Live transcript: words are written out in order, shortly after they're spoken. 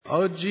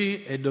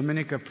oggi e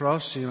domenica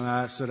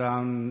prossima sarà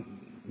un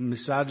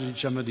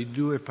messaggio, di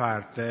due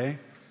parti,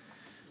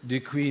 di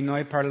cui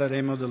noi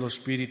parleremo dello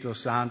Spirito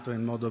Santo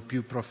in modo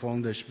più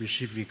profondo e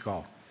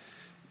specifico.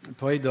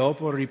 Poi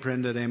dopo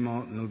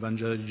riprenderemo nel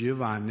Vangelo di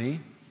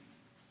Giovanni,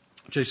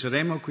 cioè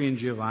saremo qui in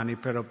Giovanni,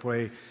 però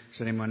poi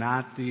saremo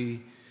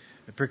nati,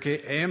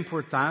 perché è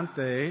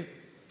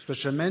importante,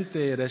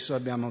 specialmente adesso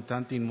abbiamo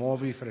tanti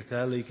nuovi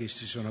fratelli che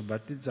si sono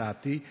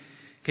battezzati,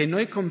 che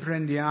noi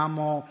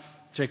comprendiamo,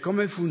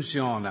 come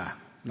funziona,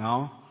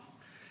 no?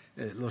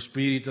 Lo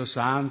Spirito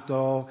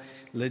Santo,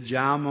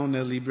 leggiamo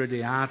nel libro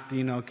dei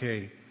Atti, no,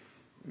 che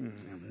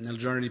nel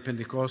giorno di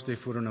Pentecoste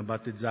furono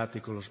battezzati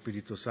con lo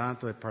Spirito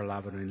Santo e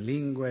parlavano in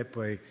lingue,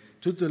 poi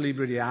tutto il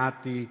libro di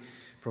Atti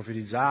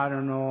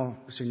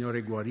profetizzarono, il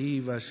Signore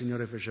guariva, il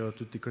Signore faceva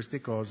tutte queste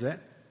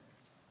cose.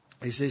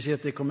 E se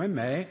siete come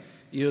me,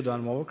 io da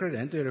nuovo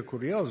credente ero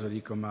curioso,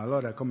 dico, ma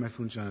allora come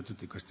funzionano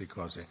tutte queste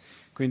cose?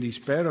 Quindi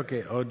spero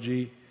che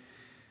oggi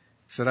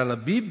sarà la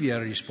Bibbia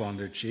a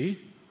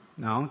risponderci,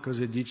 no?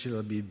 Cosa dice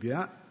la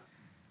Bibbia?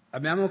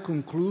 Abbiamo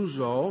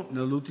concluso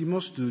nell'ultimo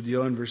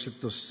studio, in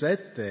versetto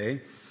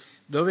 7,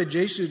 dove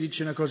Gesù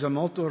dice una cosa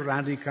molto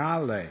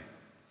radicale.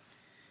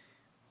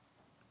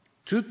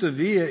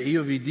 Tuttavia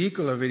io vi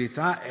dico la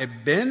verità, è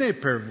bene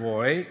per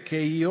voi che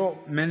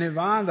io me ne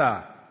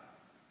vada.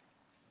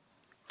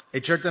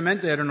 E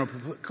certamente erano,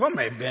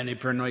 come è bene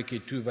per noi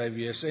che tu vai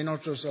via? Sei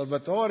nostro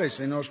Salvatore,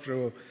 sei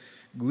nostro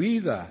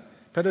guida.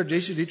 Però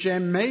Gesù dice è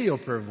meglio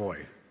per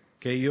voi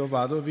che io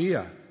vado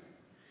via.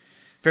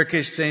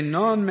 Perché se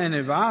non me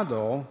ne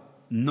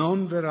vado,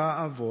 non verrà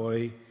a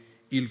voi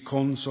il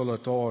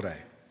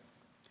Consolatore.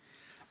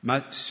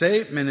 Ma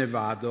se me ne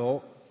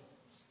vado,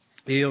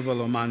 io ve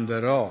lo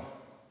manderò.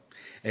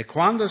 E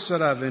quando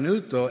sarà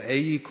venuto,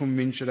 egli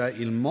convincerà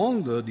il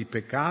mondo di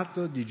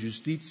peccato, di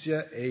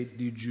giustizia e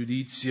di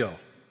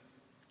giudizio.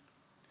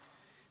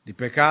 Di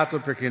peccato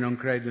perché non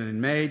credono in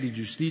me, di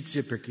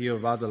giustizia perché io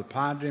vado al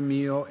Padre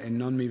mio e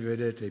non mi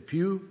vedete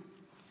più,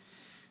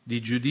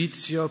 di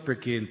giudizio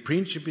perché il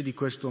principe di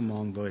questo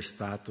mondo è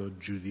stato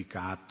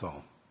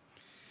giudicato.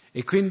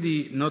 E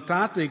quindi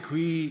notate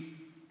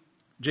qui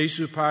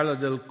Gesù parla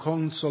del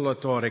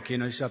Consolatore, che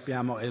noi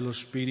sappiamo è lo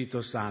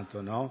Spirito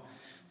Santo, no?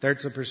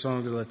 Terza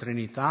persona della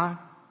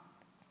Trinità.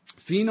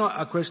 Fino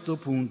a questo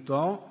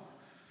punto,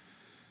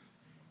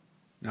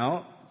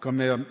 no?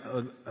 Come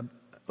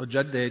ho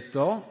già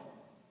detto,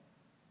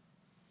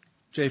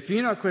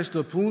 fino a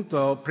questo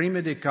punto,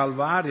 prima del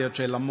Calvario,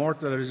 la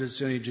morte e la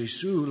risurrezione di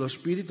Gesù, lo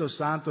Spirito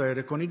Santo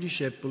era con i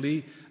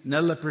discepoli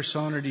nella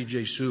persona di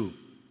Gesù.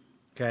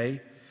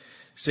 Ok?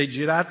 Se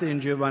girate in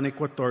Giovanni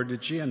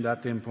 14,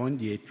 andate un po'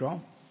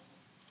 indietro,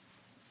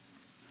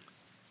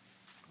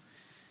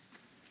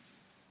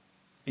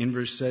 in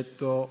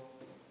versetto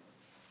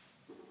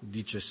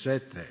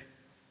 17.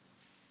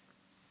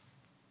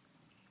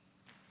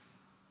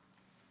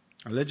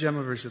 Leggiamo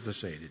il versetto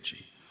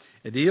 16.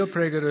 Ed io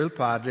pregherò il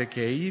Padre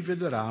che egli vi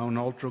darà un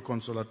altro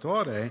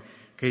Consolatore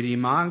che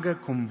rimanga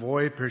con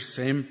voi per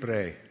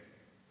sempre.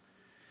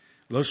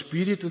 Lo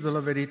Spirito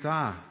della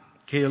verità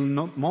che il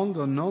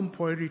mondo non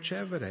può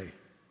ricevere,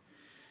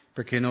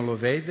 perché non lo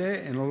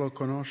vede e non lo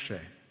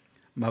conosce.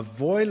 Ma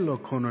voi lo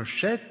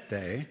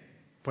conoscete,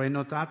 poi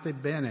notate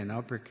bene,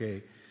 no?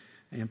 Perché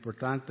è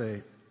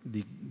importante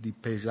di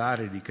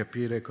pesare, di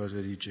capire cosa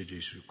dice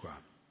Gesù qua.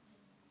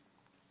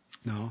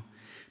 No?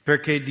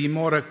 Perché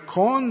dimora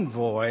con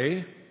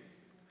voi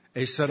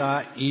e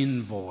sarà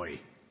in voi.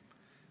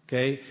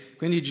 Ok?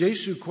 Quindi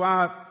Gesù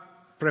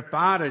qua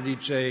prepara,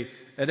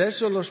 dice,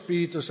 adesso lo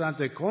Spirito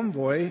Santo è con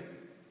voi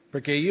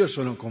perché io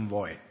sono con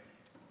voi.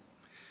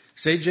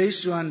 Se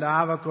Gesù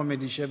andava, come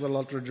dicevo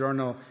l'altro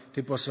giorno,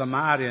 tipo a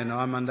Samaria, no?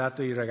 Ha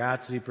mandato i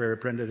ragazzi per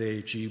prendere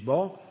il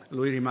cibo,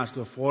 lui è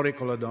rimasto fuori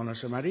con la donna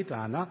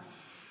samaritana,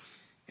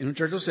 in un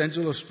certo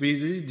senso lo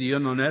Spirito di Dio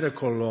non era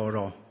con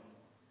loro,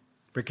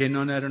 perché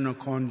non erano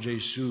con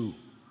Gesù.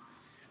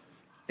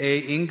 E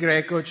in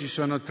greco ci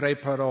sono 3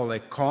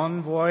 parole,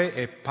 con voi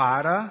e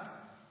para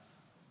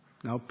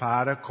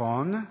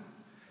con,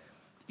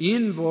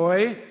 in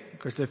voi,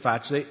 questo è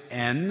facile,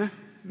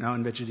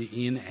 invece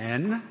di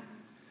en.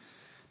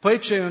 Poi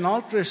c'è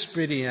un'altra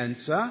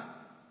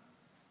esperienza,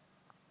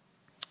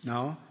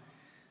 no?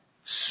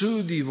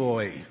 Su di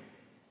voi,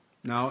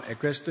 no? E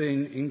questo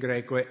in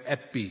greco è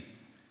epi.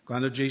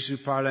 Quando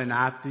Gesù parla in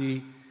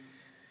Atti,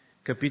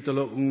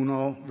 capitolo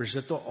 1,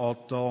 versetto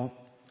 8,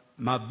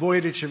 ma voi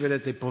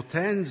riceverete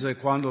potenza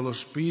quando lo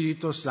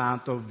Spirito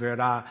Santo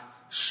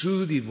verrà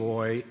su di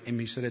voi e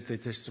mi sarete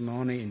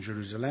testimoni in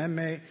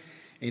Gerusalemme,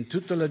 in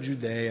tutta la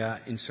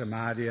Giudea, in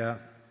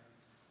Samaria,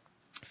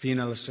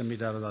 fino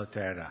all'estremità della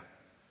terra.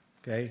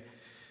 Okay?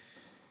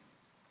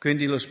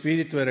 Quindi lo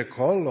Spirito era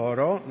con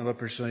loro, nella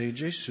persona di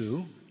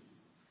Gesù.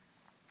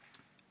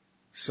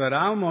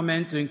 Sarà un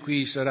momento in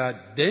cui sarà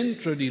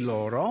dentro di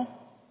loro,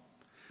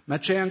 ma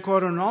c'è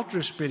ancora un'altra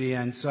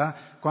esperienza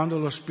quando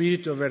lo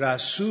Spirito verrà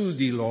su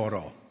di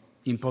loro,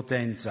 in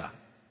potenza.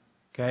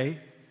 Ok?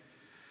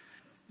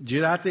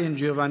 Girate in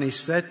Giovanni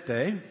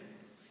 7.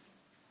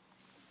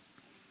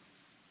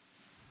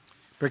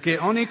 Perché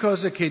ogni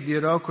cosa che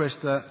dirò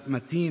questa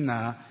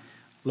mattina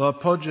lo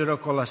appoggerò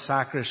con la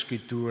Sacra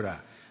Scrittura.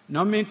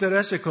 Non mi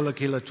interessa quello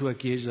che la tua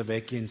Chiesa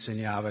vecchia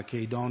insegnava, che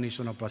i doni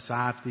sono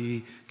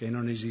passati, che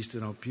non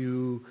esistono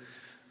più.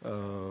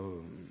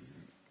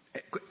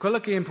 Quello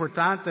che è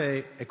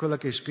importante è quello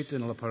che è scritto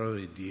nella parola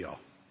di Dio.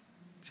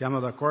 Siamo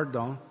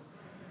d'accordo?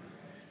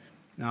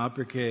 No,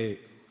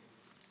 perché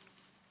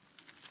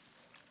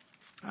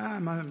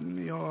ma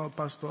io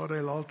pastore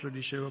l'altro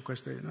dicevo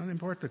questo, non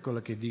importa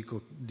quello che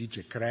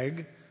dice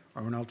Craig o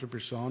un'altra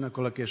persona,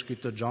 quello che ha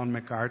scritto John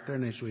MacArthur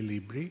nei suoi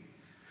libri,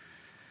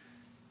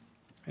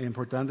 è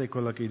importante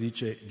quello che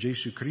dice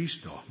Gesù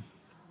Cristo.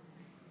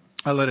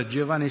 Allora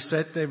Giovanni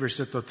 7,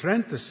 versetto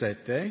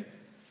 37,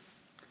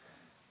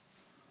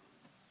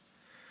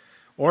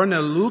 or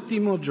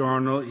nell'ultimo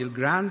giorno, il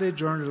grande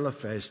giorno della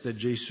festa,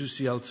 Gesù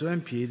si alzò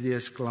in piedi e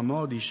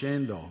esclamò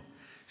dicendo: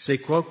 se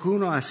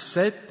qualcuno ha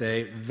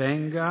sete,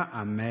 venga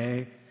a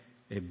me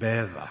e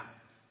beva.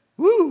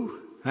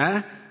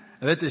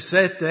 Avete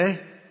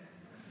sete?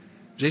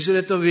 Gesù ha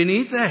detto: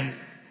 venite,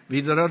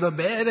 vi darò da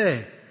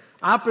bere.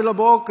 Apri la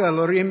bocca,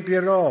 lo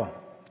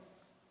riempirò.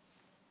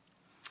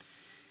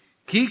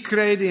 Chi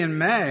crede in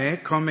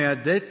me, come ha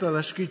detto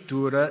la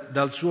Scrittura,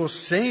 dal suo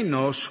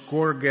seno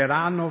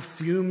scorgeranno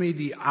fiumi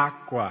di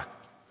acqua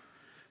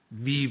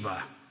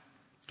viva,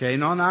 che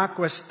non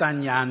acqua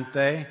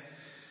stagnante.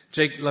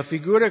 Cioè, la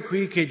figura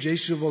qui che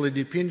Gesù vuole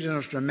dipingere nella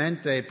nostra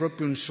mente è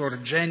proprio un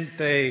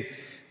sorgente,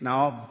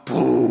 no?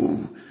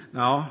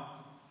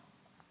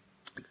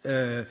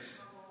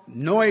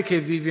 Noi che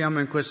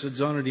viviamo in questa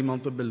zona di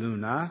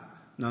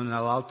Montebelluna, non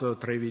nell'Alto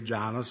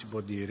Trevigiano si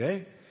può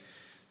dire,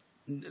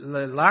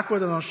 l'acqua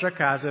della nostra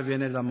casa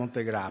viene da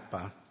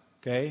Montegrappa,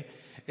 ok?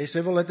 E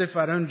se volete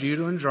fare un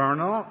giro un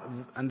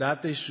giorno,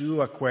 andate su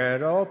a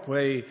Quero,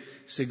 poi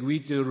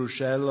seguite il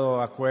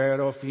ruscello a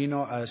Quero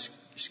fino a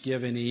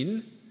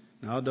Schiavenin,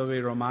 no? Dove i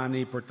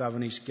romani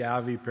portavano i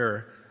schiavi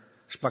per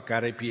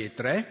spaccare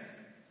pietre.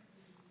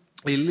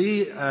 E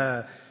lì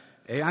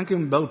è anche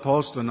un bel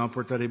posto, no?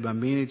 Portare i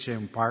bambini, c'è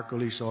un parco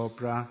lì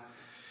sopra,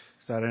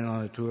 stare nella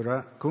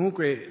natura.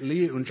 Comunque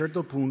lì a un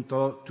certo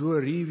punto tu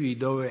arrivi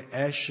dove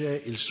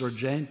esce il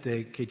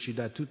sorgente che ci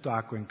dà tutta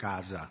acqua in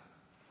casa.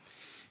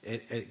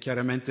 È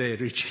chiaramente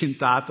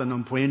recintata,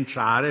 non puoi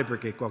entrare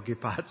perché qualche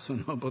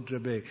pazzo no?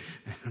 Potrebbe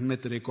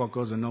mettere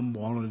qualcosa non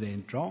buono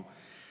dentro.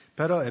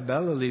 Però è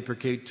bello lì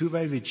perché tu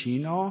vai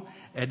vicino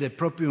ed è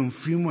proprio un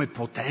fiume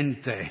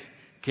potente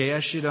che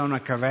esce da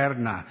una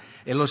caverna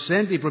e lo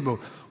senti proprio,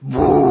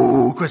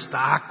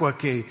 quest'acqua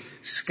che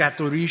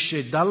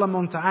scaturisce dalla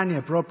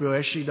montagna, proprio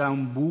esce da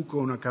un buco,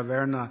 una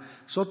caverna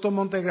sotto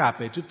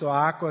Montegrappa, è tutta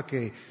acqua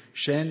che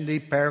scende,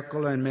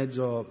 percola in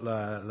mezzo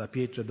alla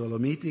pietra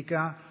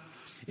dolomitica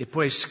e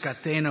poi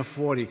scatena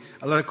fuori.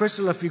 Allora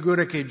questa è la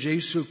figura che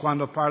Gesù,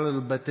 quando parla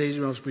del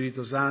battesimo dello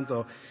Spirito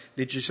Santo,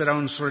 dice sarà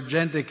un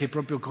sorgente che è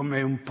proprio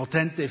come un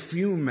potente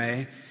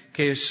fiume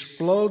che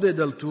esplode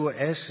dal tuo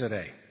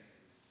essere.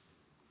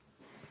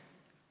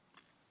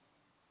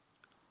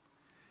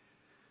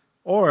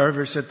 Ora,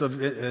 versetto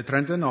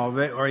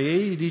 39, or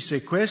egli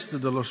disse questo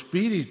dello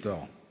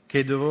Spirito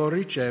che dovevo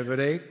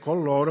ricevere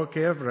coloro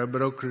che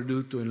avrebbero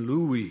creduto in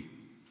Lui.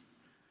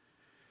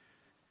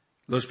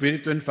 Lo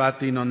Spirito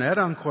infatti non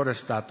era ancora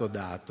stato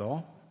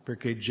dato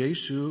perché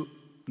Gesù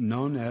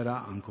non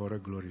era ancora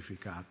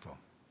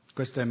glorificato.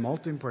 Questo è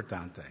molto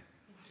importante.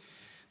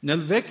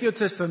 Nel Vecchio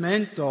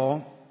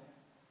Testamento,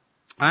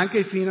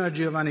 anche fino a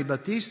Giovanni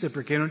Battista,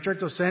 perché in un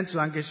certo senso,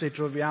 anche se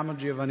troviamo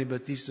Giovanni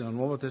Battista nel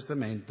Nuovo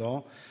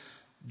Testamento,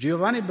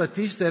 Giovanni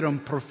Battista era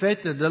un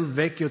profeta del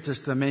Vecchio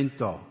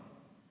Testamento.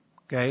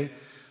 Okay?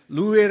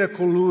 Lui era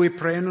colui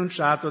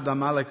preannunciato da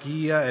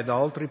Malachia e da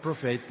altri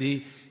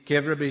profeti che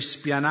avrebbe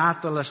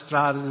spianato la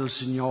strada del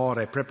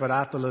Signore,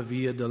 preparato la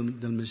via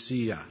del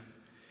Messia.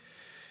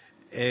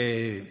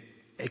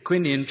 E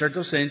quindi in un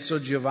certo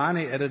senso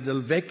Giovanni era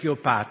del vecchio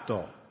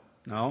patto,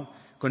 no?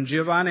 Con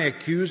Giovanni è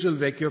chiuso il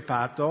vecchio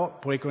patto,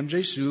 poi con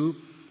Gesù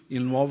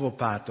il nuovo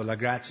patto, la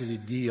grazia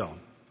di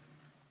Dio.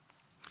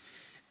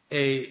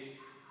 E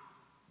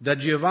da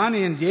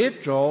Giovanni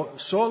indietro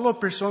solo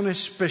persone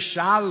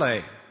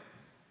speciali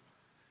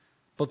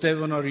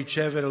potevano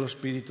ricevere lo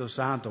Spirito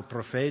Santo,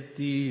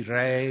 profeti,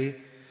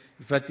 re.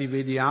 Infatti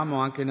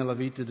vediamo anche nella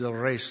vita del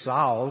re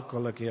Saul,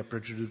 quello che ha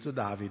preceduto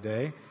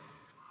Davide,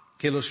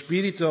 che lo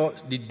Spirito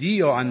di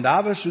Dio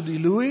andava su di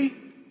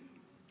lui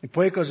e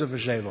poi cosa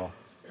faceva?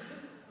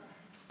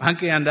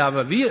 Anche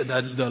andava via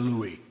da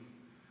lui.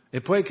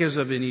 E poi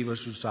cosa veniva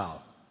su Saul?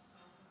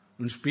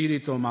 Un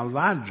spirito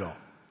malvagio.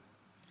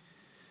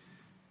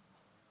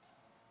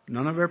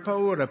 Non aver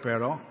paura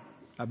però.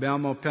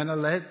 Abbiamo appena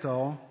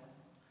letto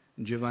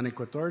in Giovanni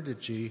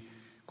 14,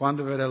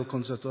 quando verrà il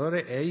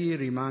Consolatore, egli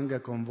rimanga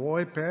con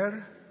voi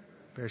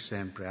per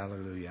sempre.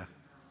 Alleluia.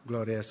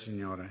 Gloria al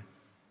Signore.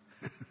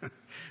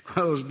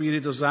 Quando lo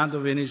Spirito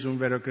Santo viene su un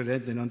vero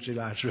credente non ci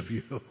lascia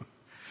più.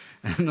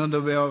 Non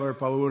dobbiamo aver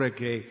paura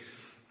che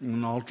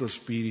un altro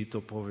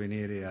spirito può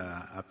venire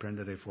a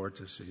prendere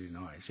forza su di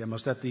noi. Siamo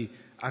stati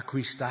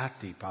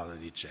acquistati, Paolo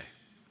dice.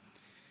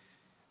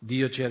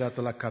 Dio ci ha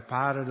dato la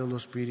caparra dello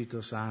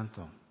Spirito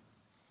Santo.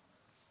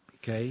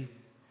 Ok?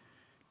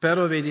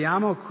 Però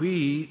vediamo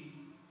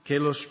qui che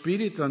lo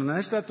Spirito non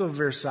è stato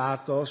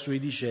versato sui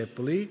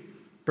discepoli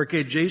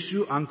perché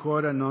Gesù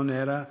ancora non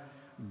era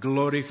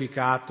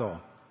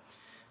glorificato.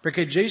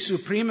 Perché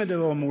Gesù prima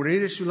doveva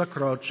morire sulla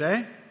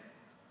croce,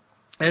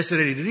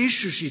 essere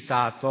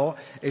risuscitato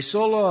e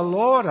solo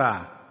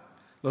allora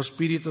lo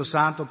Spirito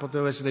Santo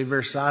poteva essere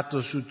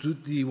versato su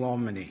tutti gli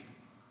uomini.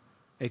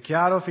 È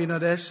chiaro fino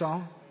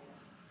adesso?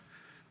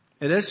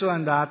 E adesso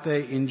andate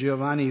in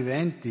Giovanni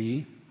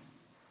 20,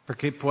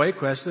 perché poi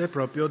questo è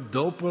proprio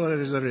dopo la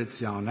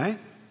risurrezione.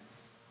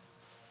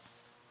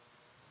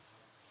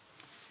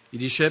 I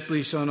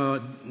discepoli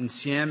sono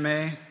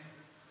insieme.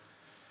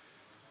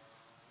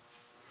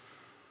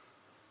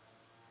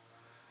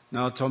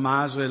 No,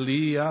 Tommaso è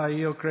lì,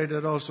 io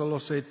crederò solo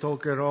se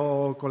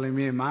toccherò con le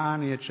mie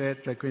mani,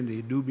 eccetera,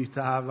 quindi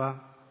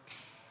dubitava.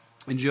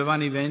 In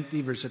Giovanni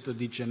 20, versetto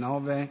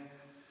 19,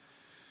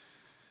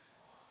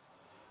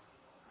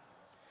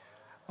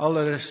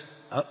 allora,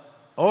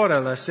 ora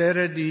la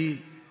sera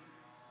di...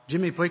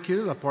 Jimmy, puoi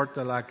chiudere la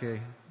porta là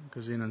che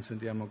così non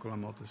sentiamo con la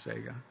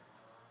motosega?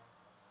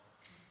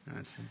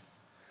 Grazie.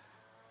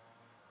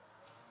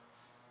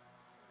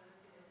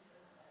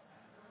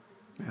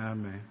 A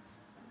me.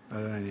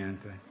 Allora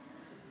niente.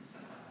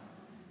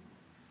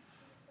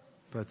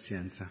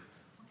 Pazienza.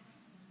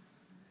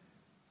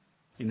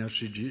 I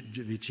nostri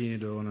vicini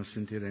dovevano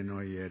sentire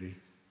noi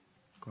ieri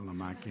con la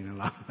macchina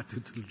là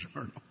tutto il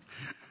giorno.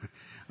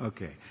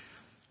 Ok.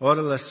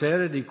 Ora la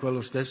sera di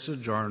quello stesso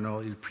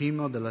giorno, il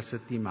primo della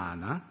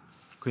settimana,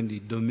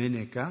 quindi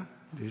domenica,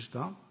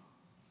 giusto?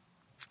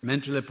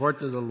 Mentre le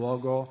porte del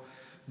luogo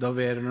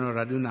dove erano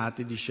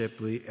radunati i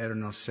discepoli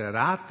erano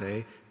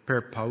serrate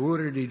per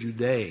paura dei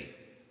giudei.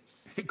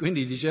 E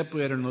quindi i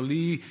discepoli erano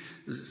lì,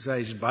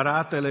 sai,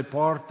 sbarrate le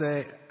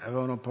porte,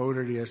 avevano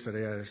paura di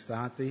essere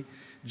arrestati.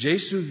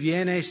 Gesù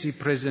viene e si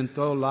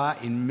presentò là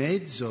in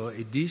mezzo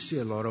e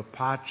disse loro: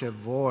 pace a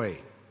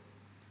voi.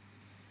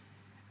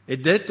 E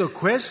detto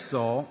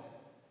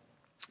questo,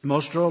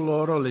 mostrò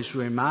loro le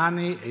sue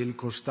mani e il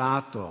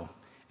costato.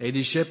 E i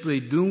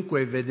discepoli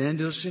dunque,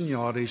 vedendo il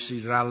Signore,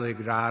 si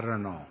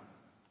rallegrarono.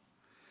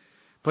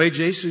 Poi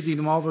Gesù di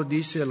nuovo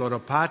disse loro: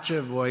 pace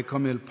a voi,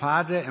 come il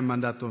Padre ha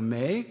mandato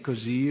me,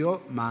 così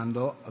io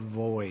mando a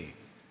voi.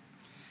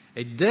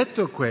 E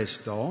detto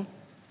questo,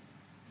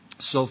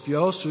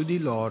 soffiò su di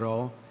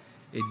loro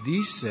e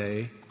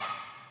disse: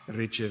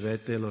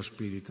 ricevete lo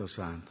Spirito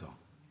Santo.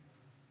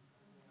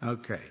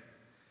 Ok.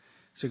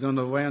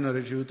 Secondo voi hanno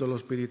ricevuto lo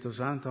Spirito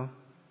Santo?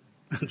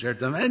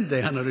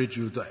 Certamente hanno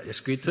ricevuto. È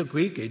scritto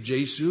qui che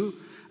Gesù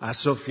ha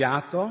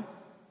soffiato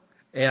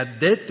e ha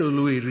detto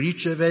lui: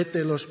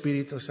 ricevete lo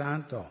Spirito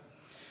Santo.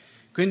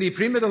 Quindi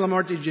prima della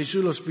morte di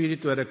Gesù lo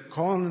Spirito era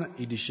con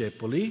i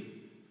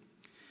discepoli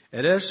e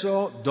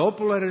adesso,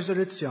 dopo la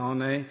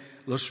risurrezione,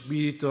 lo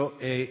Spirito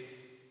è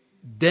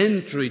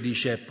dentro i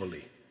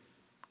discepoli.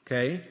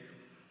 Ok?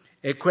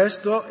 E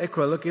questo è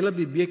quello che la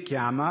Bibbia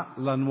chiama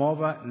la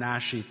nuova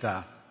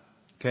nascita.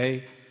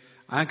 Ok?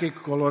 Anche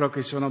coloro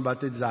che sono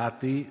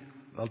battezzati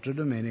l'altra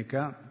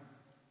domenica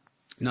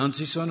non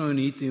si sono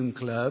uniti in un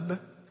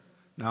club,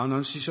 no,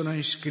 non si sono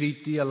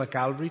iscritti alla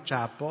Calvary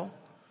Chapel,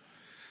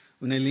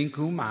 un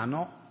elenco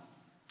umano,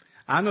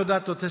 hanno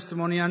dato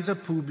testimonianza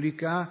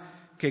pubblica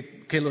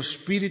che lo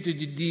Spirito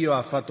di Dio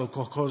ha fatto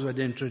qualcosa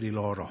dentro di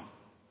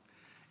loro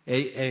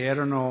e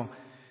erano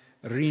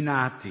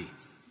rinati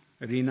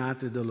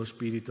dallo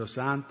Spirito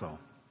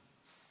Santo.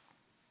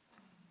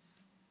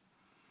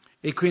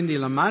 E quindi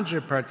la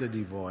maggior parte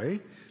di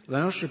voi,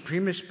 la nostra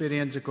prima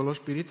esperienza con lo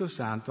Spirito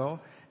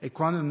Santo è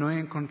quando noi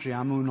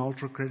incontriamo un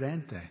altro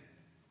credente,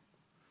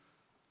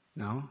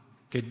 no?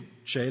 Che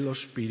c'è lo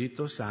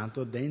Spirito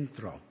Santo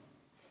dentro.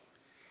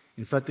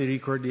 Infatti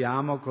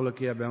ricordiamo quello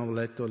che abbiamo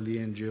letto lì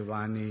in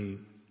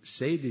Giovanni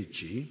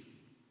 16.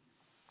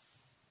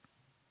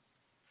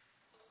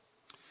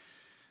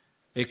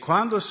 E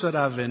quando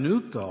sarà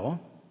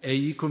venuto,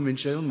 egli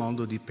convincerà il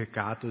mondo di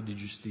peccato, di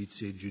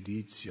giustizia e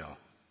giudizio.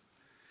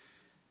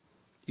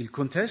 Il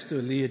contesto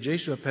lì è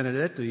Gesù ha appena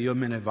detto: io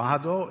me ne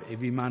vado e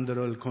vi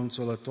manderò il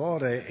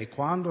Consolatore, e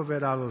quando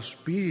verrà lo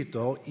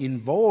Spirito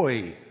in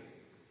voi,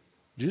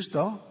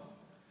 giusto?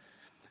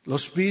 Lo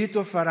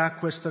Spirito farà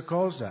questa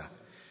cosa,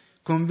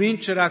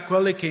 convincerà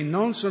quelli che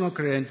non sono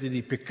credenti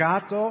di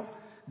peccato,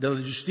 della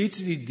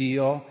giustizia di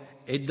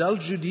Dio e del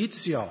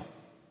giudizio.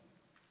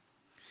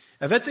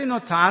 Avete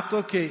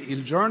notato che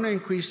il giorno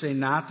in cui sei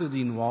nato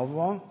di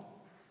nuovo,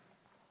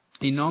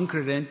 i non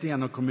credenti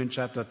hanno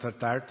cominciato a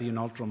trattarti in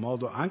altro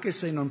modo, anche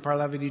se non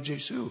parlavi di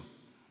Gesù.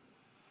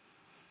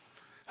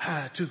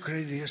 Tu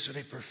credi di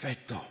essere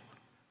perfetto,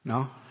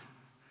 no?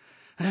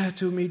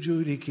 Tu mi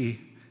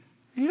giudichi.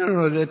 Io non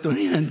ho detto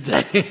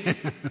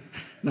niente,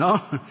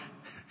 no?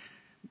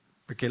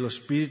 Perché lo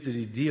Spirito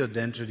di Dio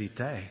dentro di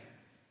te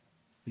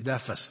gli dà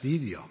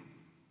fastidio,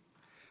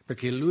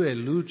 perché Lui è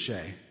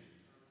luce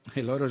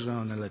e loro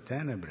sono nelle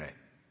tenebre.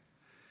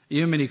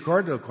 Io mi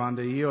ricordo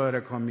quando io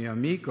ero con mio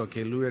amico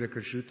che lui era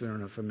cresciuto in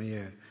una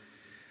famiglia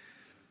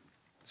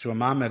Sua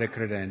mamma era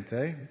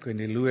credente,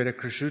 quindi lui era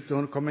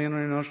cresciuto come uno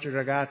dei nostri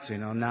ragazzi,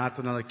 no?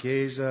 Nato nella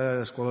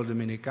chiesa, scuola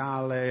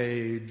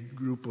domenicale,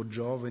 gruppo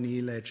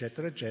giovanile,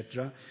 eccetera,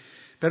 eccetera.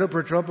 Però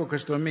purtroppo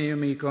questo mio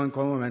amico in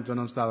quel momento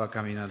non stava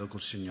camminando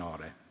col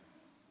Signore.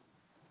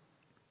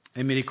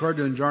 E mi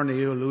ricordo un giorno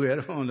io e lui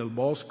eravamo nel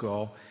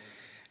bosco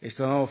e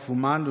stavamo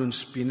fumando un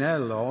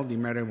spinello di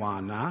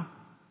marijuana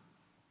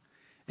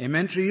e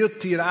mentre io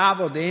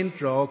tiravo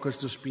dentro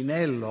questo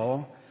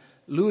spinello,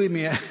 lui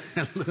mi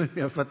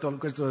ha fatto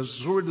questa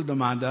assurda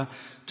domanda: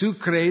 tu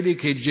credi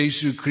che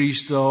Gesù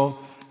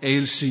Cristo è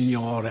il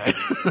Signore?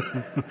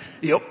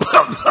 Io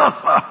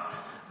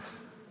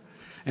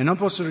e non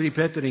posso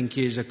ripetere in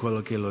chiesa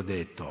quello che l'ho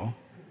detto,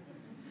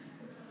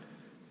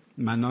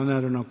 ma non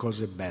erano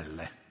cose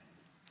belle.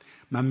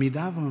 Ma mi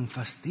dava un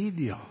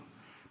fastidio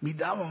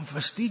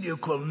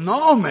col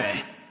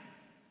nome,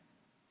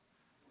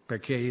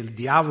 perché il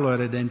diavolo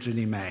era dentro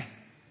di me.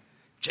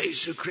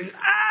 Gesù Cristo,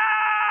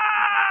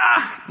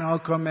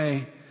 no,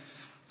 come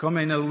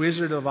nel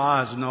Wizard of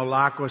Oz, no,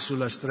 l'acqua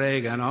sulla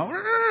strega, no,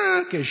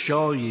 che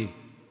sciogli.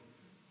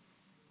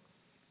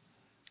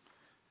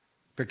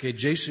 Perché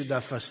Gesù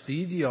dà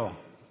fastidio a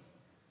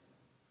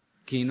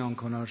chi non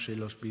conosce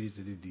lo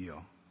Spirito di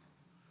Dio.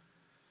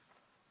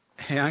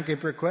 E anche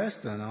per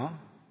questo,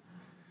 no?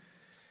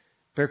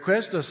 Per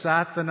questo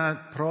Satana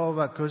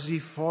prova così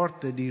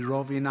forte di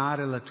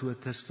rovinare la tua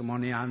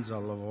testimonianza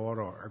al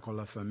lavoro o con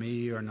la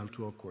famiglia o nel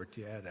tuo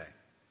quartiere.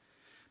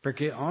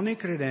 Perché ogni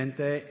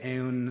credente è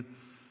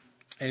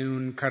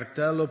un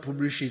cartello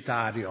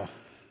pubblicitario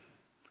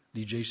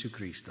di Gesù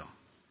Cristo.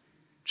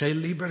 C'è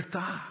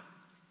libertà,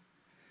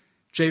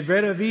 c'è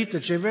vera vita,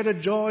 c'è vera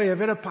gioia,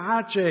 vera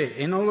pace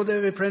e non lo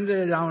deve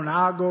prendere da un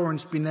ago, un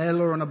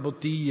spinello o una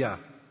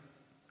bottiglia.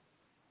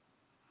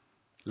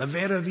 La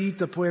vera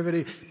vita puoi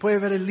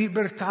avere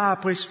libertà,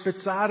 puoi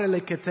spezzare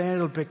le catene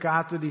del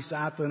peccato di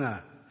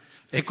Satana.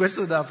 E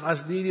questo dà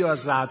fastidio a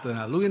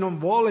Satana. Lui non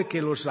vuole che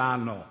lo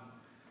sanno.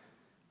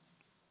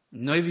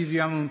 Noi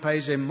viviamo in un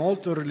paese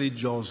molto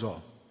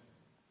religioso.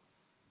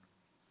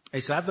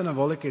 E Satana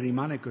vuole che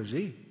rimane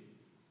così.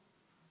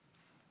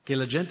 Che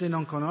la gente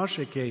non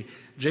conosce che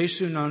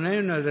Gesù non è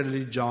una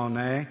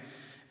religione,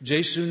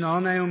 Gesù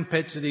non è un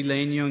pezzo di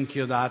legno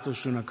inchiodato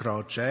su una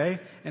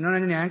croce e non è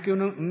neanche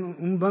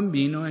un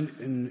bambino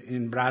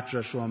in braccio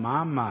a sua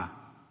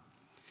mamma.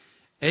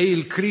 È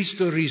il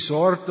Cristo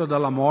risorto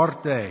dalla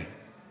morte.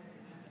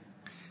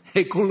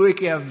 È colui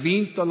che ha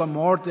vinto la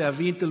morte, ha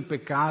vinto il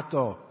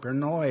peccato per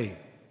noi.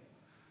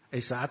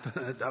 E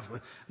Satana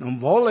non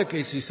vuole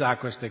che si sa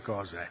queste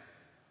cose.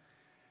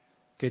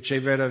 Che c'è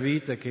vera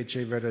vita, che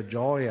c'è vera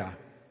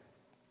gioia.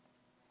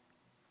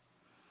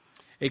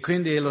 E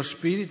quindi è lo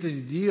Spirito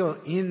di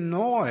Dio in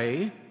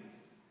noi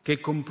che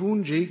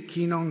compunge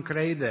chi non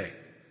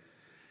crede.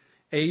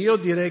 E io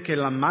direi che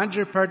la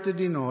maggior parte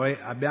di noi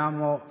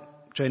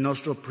la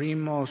nostra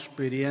prima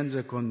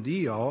esperienza con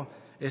Dio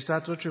è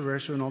stata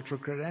attraverso un altro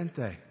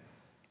credente,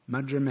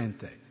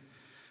 maggiormente.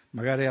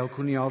 Magari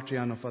alcuni altri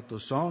hanno fatto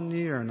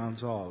sogni, o non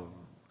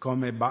so,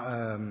 come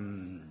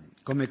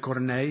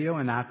Cornelio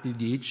in Atti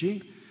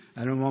 10,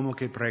 era un uomo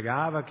che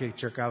pregava, che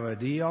cercava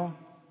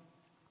Dio.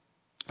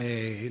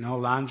 E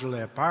l'angelo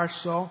è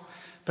apparso,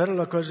 però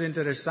la cosa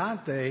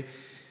interessante è,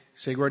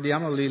 se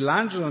guardiamo lì,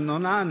 l'angelo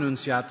non ha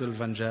annunziato il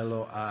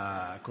Vangelo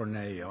a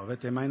Cornelio.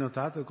 Avete mai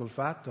notato quel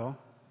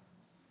fatto?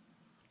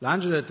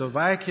 L'angelo ha detto: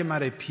 vai a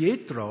chiamare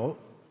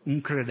Pietro,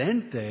 un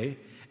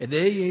credente, ed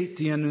egli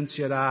ti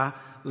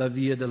annunzierà la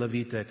via della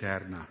vita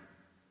eterna.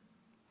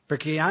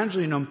 Perché gli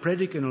angeli non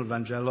predicano il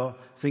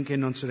Vangelo finché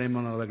non saremo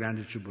nella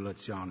grande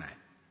tribolazione.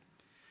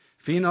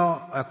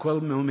 Fino a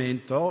quel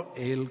momento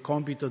è il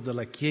compito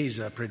della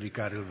Chiesa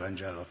predicare il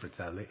Vangelo,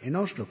 fratelli, è il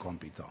nostro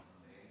compito.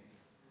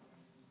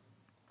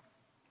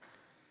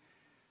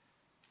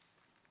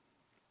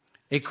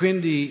 E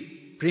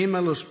quindi prima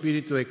lo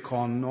Spirito è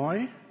con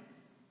noi,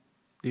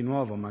 di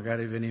nuovo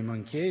magari veniamo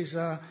in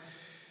chiesa.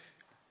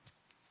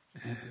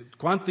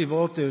 Quante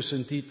volte ho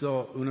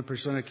sentito una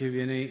persona che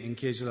viene in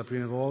chiesa la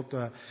prima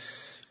volta,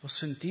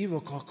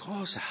 sentivo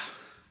qualcosa,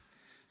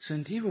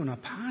 sentivo una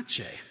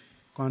pace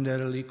quando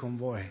ero lì con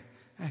voi.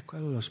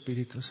 Quello è lo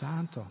Spirito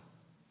Santo.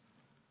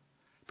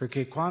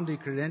 Perché quando i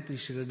credenti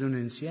si radunano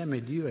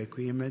insieme, Dio è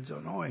qui in mezzo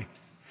a noi.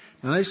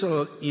 Non è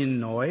solo in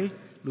noi,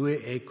 Lui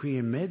è qui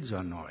in mezzo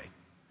a noi.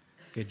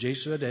 Che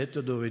Gesù ha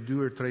detto: dove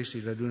 2 o 3 si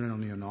radunano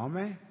nel mio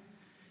nome.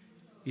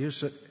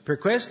 Per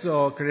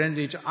questo il credente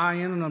dice: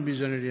 io non ho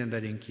bisogno di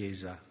andare in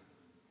chiesa.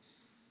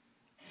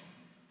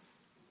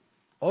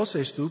 O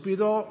sei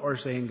stupido, o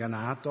sei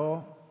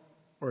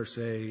ingannato, o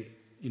sei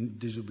in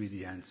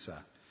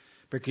disobbedienza.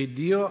 Perché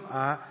Dio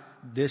ha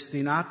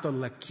destinato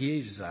la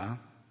Chiesa,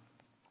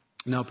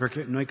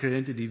 perché noi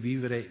credenti di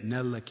vivere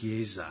nella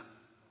Chiesa.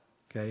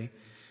 Okay?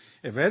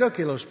 È vero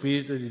che lo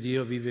Spirito di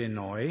Dio vive in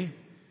noi,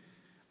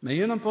 ma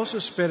io non posso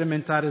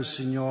sperimentare il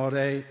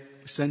Signore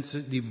senza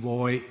di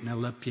voi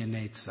nella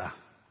pienezza.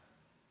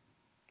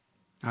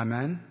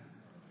 Amen?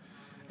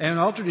 È un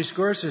altro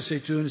discorso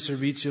se tu in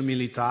servizio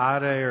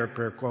militare o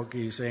per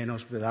sei in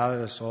ospedale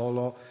da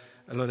solo,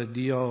 allora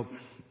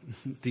Dio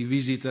ti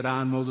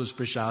visiterà in modo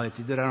speciale,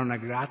 ti darà una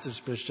grazia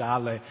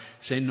speciale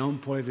se non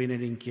puoi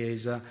venire in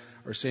chiesa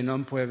o se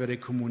non puoi avere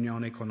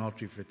comunione con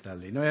altri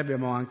fratelli. Noi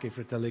abbiamo anche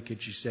fratelli che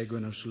ci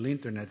seguono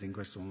sull'internet in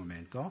questo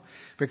momento,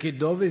 perché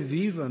dove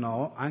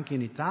vivono, anche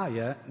in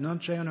Italia, non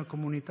c'è una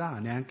comunità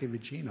neanche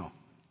vicino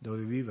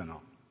dove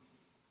vivono.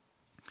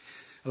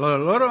 Allora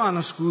loro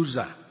hanno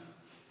scusa,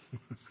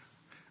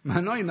 ma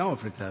noi no,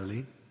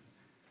 fratelli,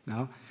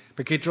 no?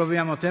 Perché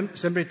troviamo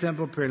sempre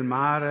tempo per il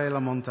mare, la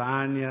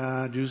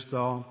montagna,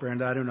 giusto? Per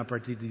andare a una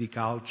partita di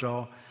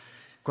calcio.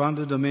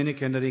 Quando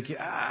domenica andare in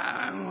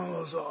chiesa, non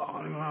lo so,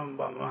 mi va un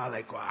po'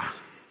 male qua.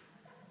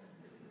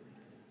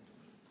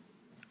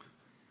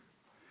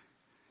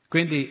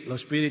 Quindi lo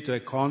Spirito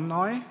è con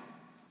noi.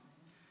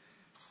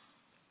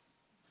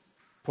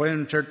 Poi in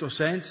un certo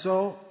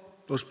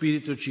senso lo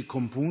Spirito ci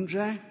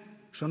compunge.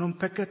 Sono un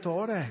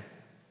peccatore.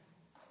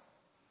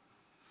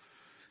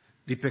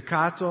 Di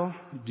peccato,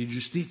 di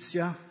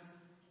giustizia,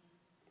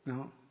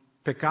 no?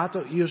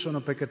 Peccato, io sono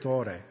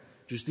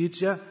peccatore.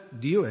 Giustizia,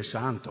 Dio è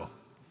santo.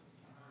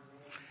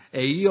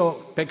 E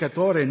io,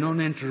 peccatore, non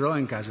entrerò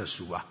in casa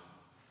sua.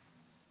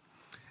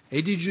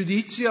 E di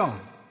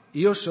giudizio,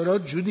 io sarò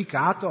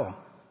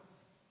giudicato.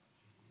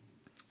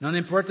 Non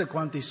importa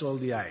quanti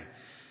soldi hai.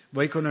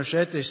 Voi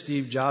conoscete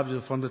Steve Jobs,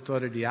 il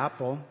fondatore di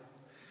Apple?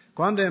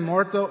 Quando è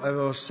morto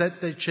avevo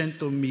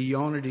 $700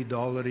 milioni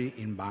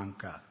in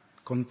banca.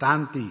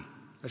 Contanti,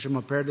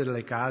 lasciamo perdere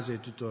le case e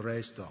tutto il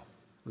resto,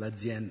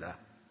 l'azienda.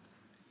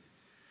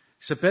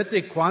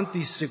 Sapete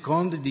quanti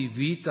secondi di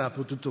vita ha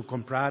potuto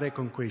comprare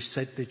con quei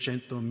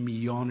 $700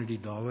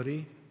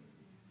 milioni?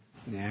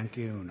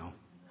 Neanche uno.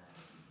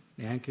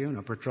 Neanche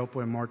uno.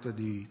 Purtroppo è morto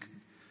di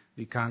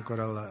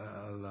cancro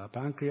al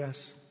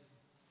pancreas.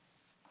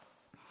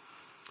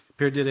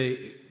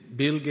 Perdere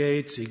Bill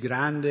Gates,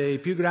 il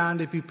più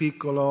grande, più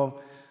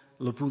piccolo,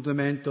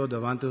 l'appuntamento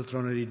davanti al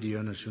trono di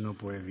Dio nessuno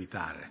può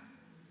evitare.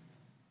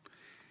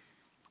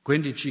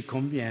 Quindi ci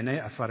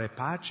conviene a fare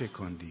pace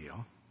con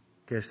Dio,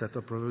 che è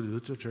stato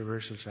provveduto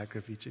attraverso il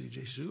sacrificio di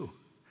Gesù.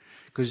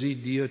 Così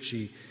Dio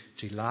ci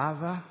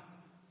lava,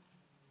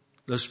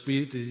 lo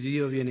Spirito di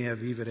Dio viene a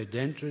vivere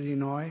dentro di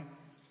noi.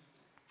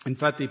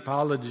 Infatti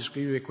Paolo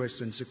descrive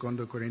questo in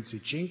 2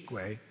 Corinzi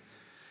 5,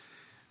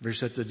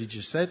 versetto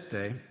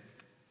 17.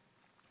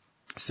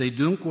 Se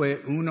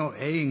dunque uno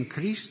è in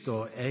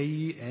Cristo,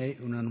 egli è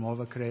una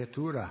nuova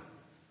creatura.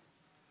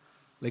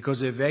 Le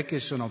cose vecchie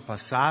sono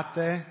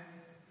passate,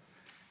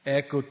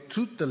 ecco,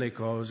 tutte le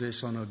cose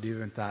sono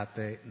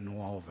diventate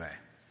nuove.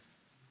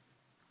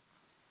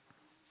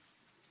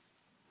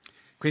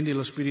 Quindi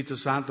lo Spirito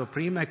Santo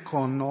prima è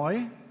con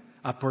noi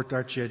a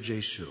portarci a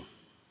Gesù.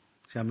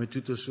 Siamo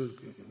tutti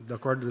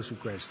d'accordo su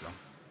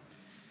questo.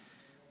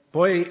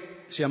 Poi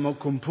siamo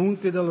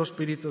compunti dallo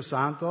Spirito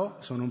Santo,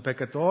 sono un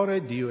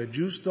peccatore, Dio è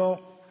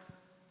giusto,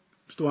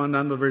 sto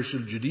andando verso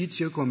il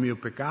giudizio con il mio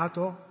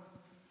peccato,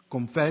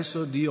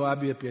 confesso, Dio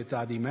abbia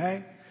pietà di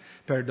me.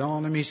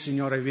 Perdonami,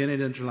 Signore, vieni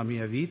dentro la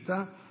mia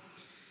vita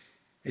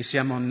e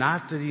siamo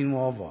nati di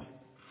nuovo.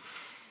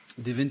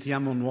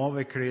 Diventiamo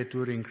nuove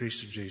creature in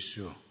Cristo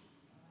Gesù.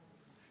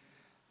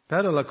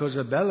 Però la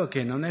cosa bella è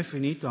che non è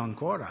finito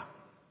ancora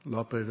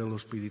l'opera dello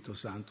Spirito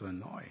Santo in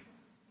noi.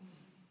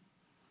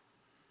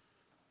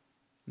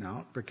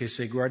 No, perché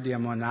se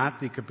guardiamo a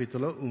Atti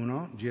capitolo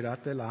 1,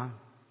 girate là.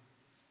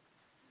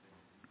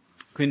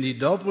 Quindi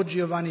dopo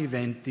Giovanni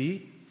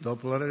 20,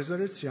 dopo la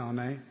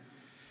resurrezione,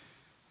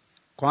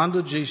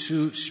 quando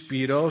Gesù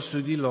spirò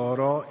su di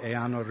loro e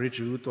hanno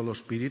ricevuto lo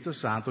Spirito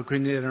Santo,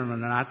 quindi erano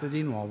nati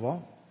di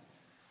nuovo,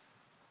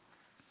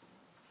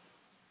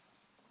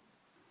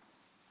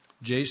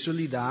 Gesù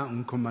gli dà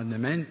un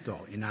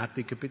comandamento in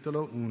Atti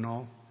capitolo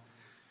 1,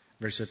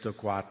 versetto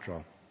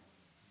 4.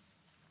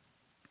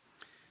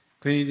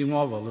 Quindi di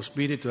nuovo lo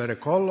Spirito era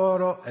con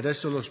loro,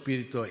 adesso lo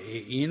Spirito è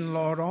in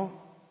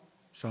loro,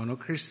 sono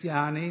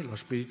cristiani, lo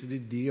Spirito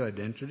di Dio è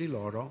dentro di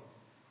loro.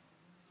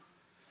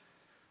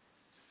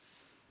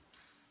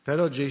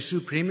 Però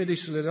Gesù, prima di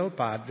salire al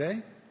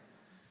Padre,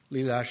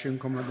 gli lascia un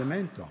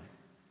comandamento.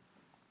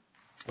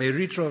 E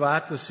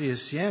ritrovandosi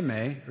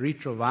assieme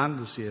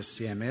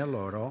a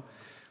loro,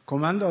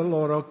 comandò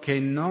loro che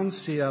non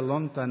si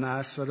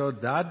allontanassero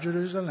da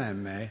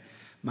Gerusalemme,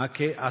 ma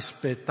che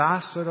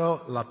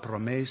aspettassero la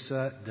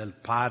promessa del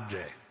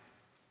Padre.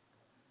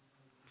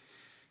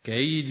 Che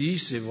egli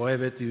disse, voi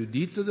avete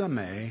udito da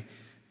me,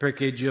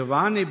 perché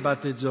Giovanni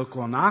battezzò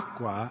con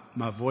acqua,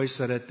 ma voi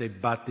sarete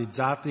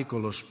battezzati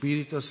con lo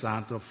Spirito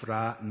Santo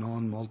fra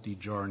non molti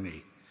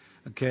giorni.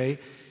 Ok?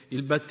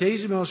 Il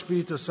battesimo dello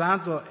Spirito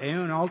Santo è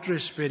un'altra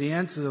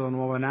esperienza della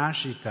nuova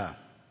nascita.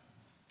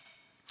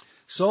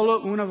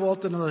 Solo una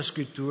volta nella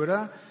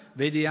Scrittura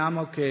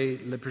vediamo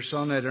che le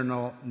persone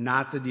erano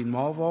nate di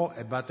nuovo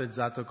e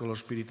battezzate con lo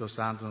Spirito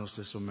Santo nello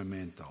stesso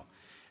momento.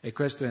 E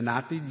questo è in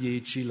Atti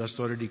 10, la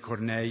storia di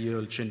Cornelio,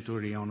 il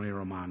centurione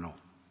romano.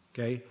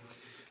 Ok?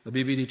 La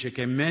Bibbia dice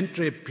che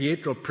mentre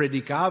Pietro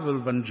predicava il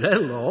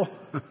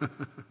Vangelo,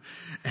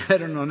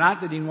 erano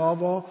nati di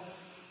nuovo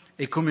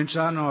e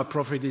cominciarono a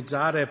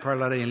profetizzare e a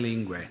parlare in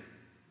lingue.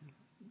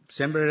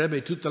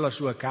 Sembrerebbe tutta la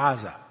sua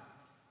casa.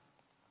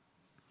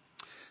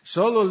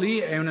 Solo lì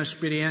è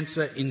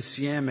un'esperienza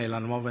insieme la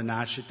nuova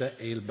nascita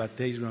e il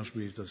battesimo dello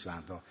Spirito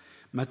Santo.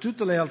 Ma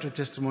tutte le altre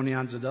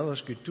testimonianze della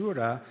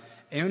Scrittura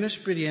è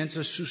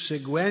un'esperienza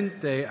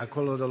susseguente a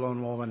quella della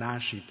nuova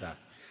nascita.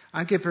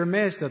 Anche per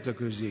me è stato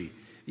così.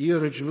 Io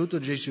ho ricevuto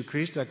Gesù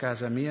Cristo a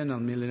casa mia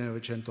nel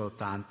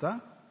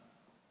 1980,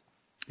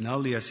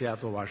 lì a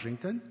Seattle,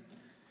 Washington,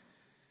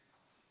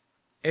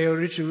 e ho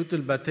ricevuto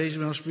il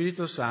battesimo dello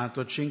Spirito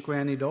Santo 5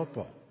 anni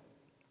dopo.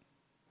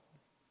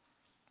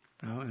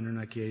 No? In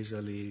una chiesa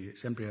lì,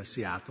 sempre a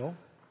Seattle,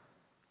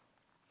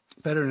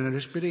 per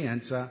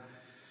un'esperienza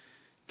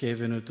che è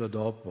venuta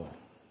dopo.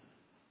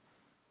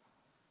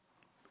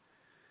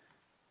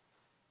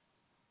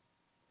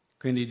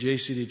 Quindi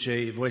Gesù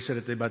dice, voi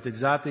sarete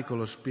battezzati con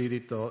lo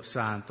Spirito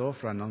Santo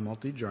fra non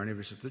molti giorni,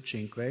 versetto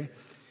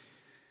 5.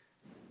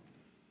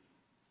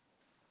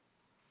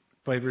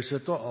 Poi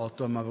versetto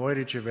 8, ma voi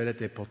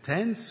riceverete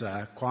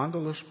potenza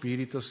quando lo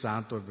Spirito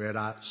Santo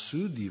verrà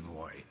su di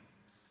voi.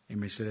 E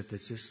mi sarete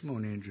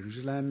testimoni in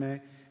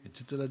Gerusalemme, in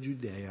tutta la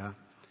Giudea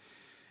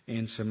e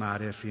in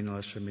Samaria fino alla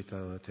estremità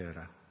della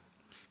terra.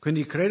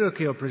 Quindi credo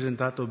che ho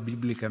presentato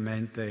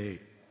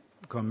biblicamente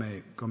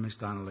come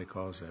stanno le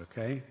cose,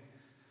 ok?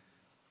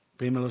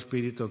 Prima lo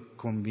Spirito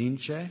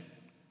convince,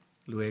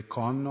 Lui è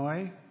con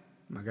noi,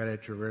 magari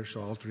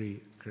attraverso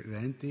altri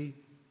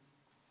credenti.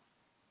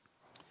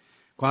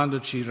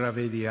 Quando ci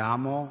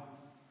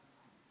ravvediamo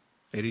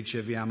e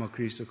riceviamo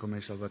Cristo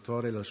come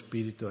Salvatore, lo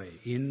Spirito è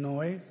in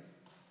noi.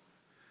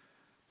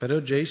 Però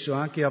Gesù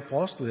anche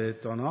apostolo ha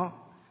detto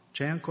no,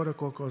 c'è ancora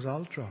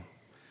qualcos'altro.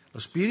 Lo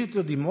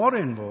Spirito dimora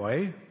in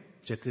voi,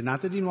 siete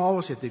nati di nuovo,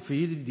 siete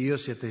figli di Dio,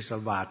 siete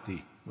salvati,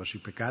 i vostri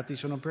peccati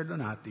sono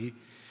perdonati,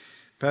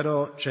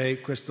 però c'è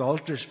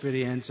quest'altra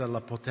esperienza,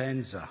 la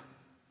potenza,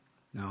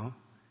 no?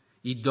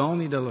 I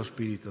doni dello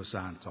Spirito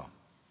Santo.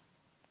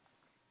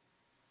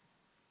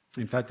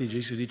 Infatti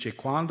Gesù dice,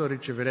 quando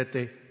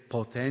riceverete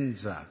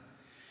potenza,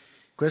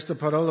 questa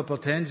parola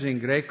potenza in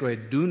greco è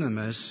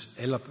dunamis,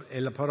 è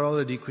la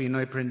parola di cui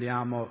noi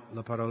prendiamo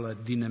la parola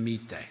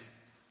dinamite.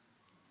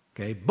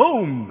 Ok?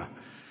 Boom!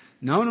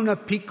 Non una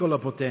piccola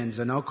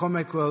potenza, no?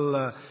 Come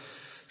quel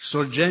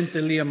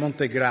sorgente lì a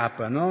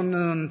Montegrappa,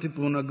 non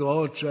tipo una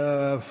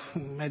goccia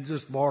mezzo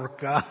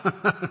sporca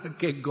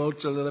che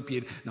goccia dalla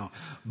piede. No,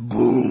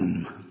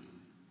 boom!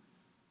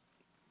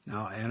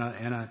 No,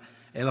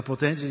 è la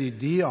potenza di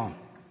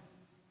Dio.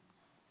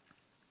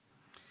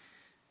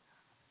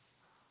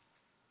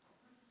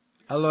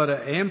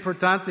 Allora, è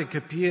importante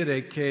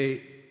capire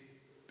che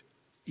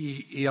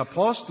gli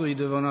apostoli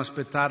devono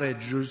aspettare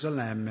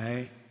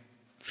Gerusalemme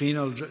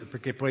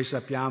perché poi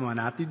sappiamo in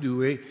Atti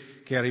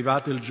 2 che è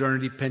arrivato il giorno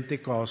di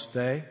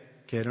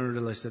Pentecoste, che erano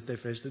delle 7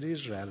 feste di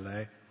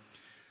Israele,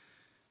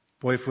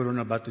 poi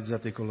furono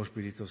battezzati con lo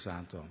Spirito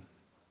Santo.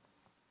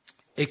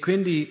 E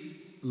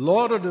quindi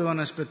loro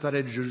dovevano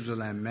aspettare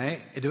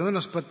Gerusalemme e dovevano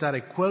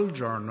aspettare quel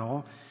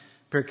giorno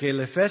perché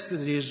le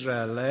feste di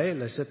Israele,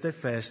 le 7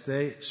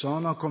 feste,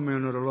 sono come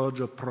un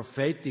orologio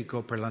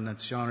profetico per la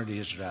nazione di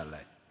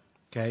Israele.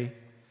 Ok?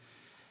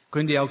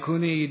 Quindi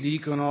alcuni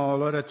dicono,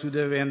 allora tu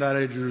devi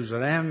andare a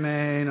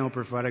Gerusalemme, no,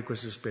 per fare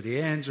questa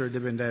esperienza, o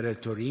devi andare a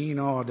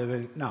Torino,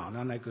 no,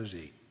 non è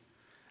così.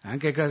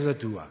 Anche a casa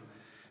tua.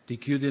 Ti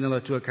chiudi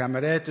nella tua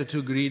cameretta,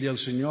 tu gridi al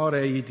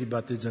Signore e egli ti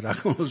battezzerà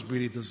con lo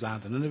Spirito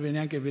Santo. Non devi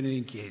neanche venire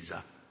in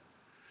chiesa.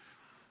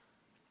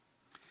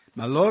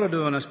 Ma loro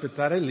dovevano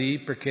aspettare lì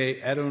perché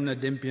era un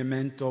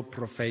adempimento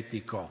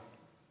profetico.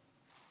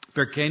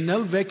 Perché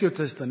nel Vecchio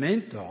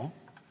Testamento,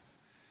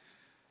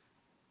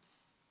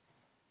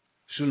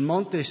 sul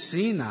monte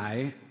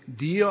Sinai,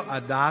 Dio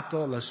ha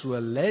dato la sua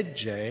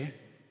legge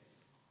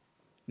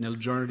nel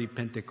giorno di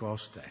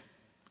Pentecoste,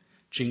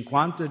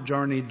 50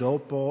 giorni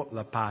dopo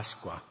la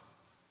Pasqua.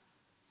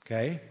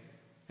 Ok?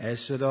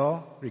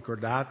 Esodo,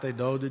 ricordate,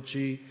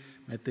 12,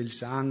 mette il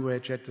sangue,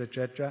 eccetera,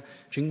 eccetera.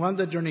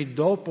 50 giorni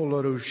dopo la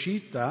loro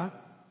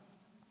uscita,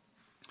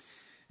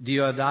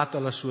 Dio ha dato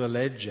la sua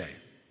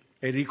legge.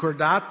 E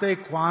ricordate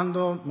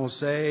quando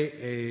Mosè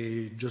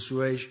e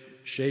Giosuè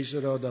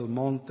scesero dal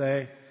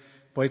monte,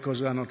 poi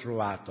cosa hanno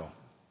trovato?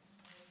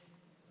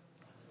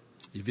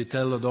 Il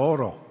vitello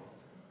d'oro.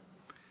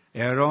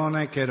 E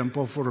Aarone, che era un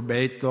po'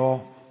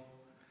 furbetto,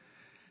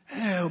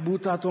 ho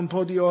buttato un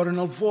po' di oro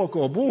nel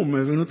fuoco, boom,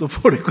 è venuto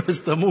fuori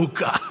questa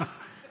mucca.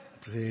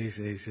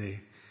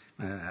 Sì.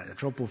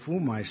 Troppo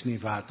fumo hai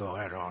sniffato,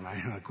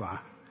 Aarone,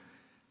 qua.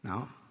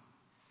 No?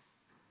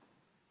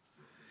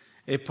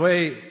 E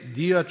poi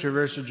Dio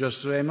attraverso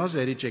Giosuè e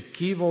Mosè dice,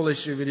 chi vuole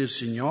servire il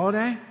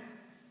Signore?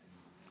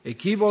 E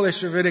chi vuole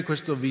servire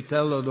questo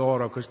vitello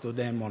d'oro, questo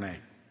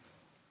demone?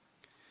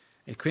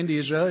 E quindi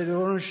Israele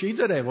devono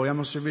decidere,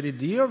 vogliamo servire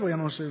Dio o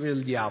vogliamo servire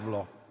il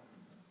diavolo?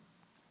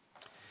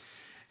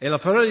 E la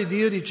parola di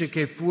Dio dice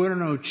che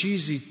furono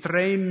uccisi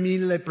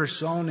 3.000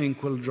 persone in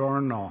quel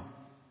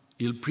giorno,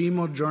 il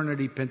primo giorno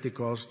di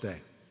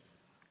Pentecoste.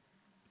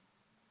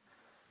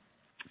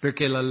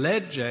 Perché la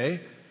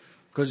legge,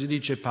 così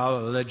dice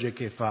Paolo, la legge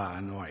che fa a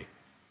noi?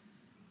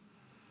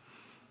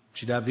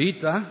 Ci dà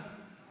vita?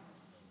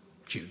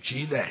 Ci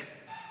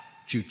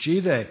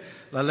uccide.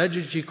 La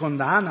legge ci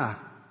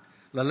condanna.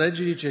 La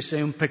legge dice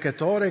sei un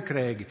peccatore,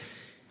 Craig.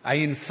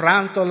 Hai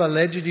infranto la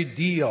legge di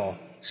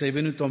Dio. Sei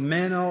venuto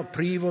meno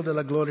privo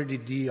della gloria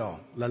di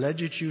Dio. La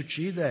legge ci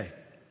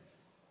uccide.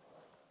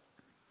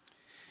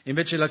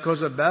 Invece la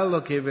cosa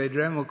bella che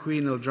vedremo qui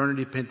nel giorno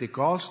di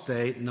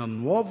Pentecoste, nel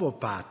nuovo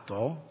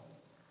patto,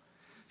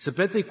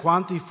 sapete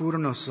quanti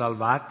furono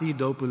salvati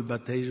dopo il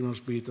battesimo dello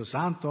Spirito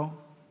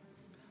Santo?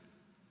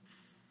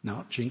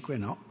 No, 5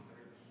 no.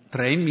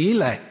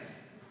 3.000.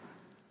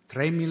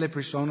 3.000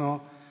 persone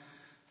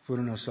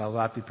furono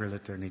salvati per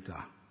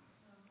l'eternità.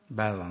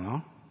 Bello,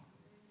 no?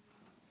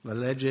 La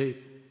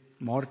legge,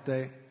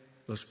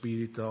 morte, lo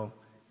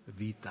Spirito,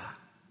 vita.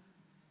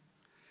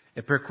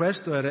 E per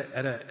questo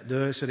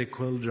deve essere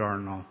quel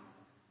giorno.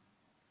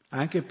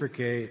 Anche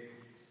perché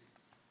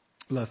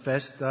la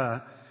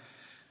festa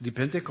di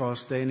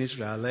Pentecoste in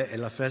Israele è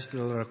la festa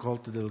della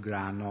raccolta del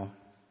grano,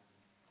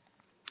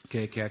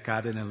 che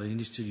accade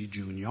nell'inizio di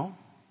giugno.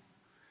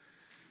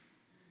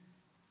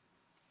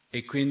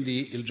 E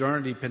quindi il giorno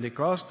di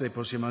Pentecoste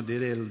possiamo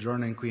dire il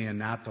giorno in cui è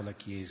nata la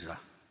Chiesa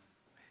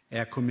e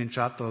ha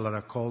cominciato la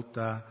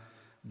raccolta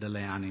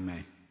delle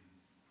anime.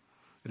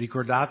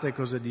 Ricordate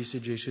cosa disse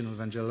Gesù nel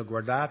Vangelo?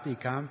 Guardate i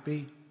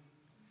campi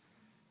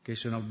che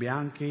sono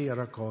bianchi a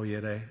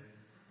raccogliere.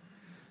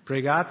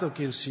 Pregate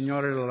che il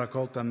Signore della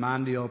raccolta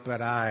mandi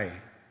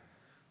operai,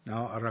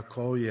 a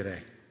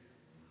raccogliere.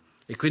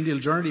 E quindi il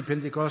giorno di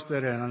Pentecoste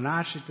era la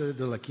nascita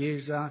della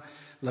Chiesa,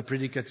 la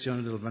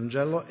predicazione del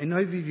Vangelo, e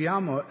noi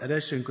viviamo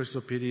adesso in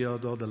questo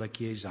periodo della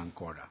Chiesa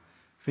ancora,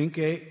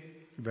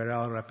 finché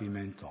verrà il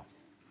rapimento.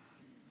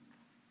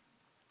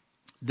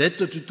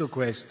 Detto tutto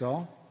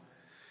questo,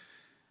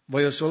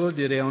 voglio solo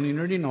dire a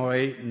ognuno di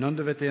noi, non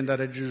dovete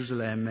andare a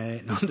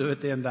Gerusalemme, non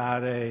dovete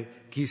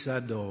andare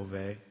chissà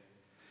dove,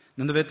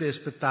 non dovete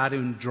aspettare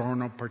un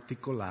giorno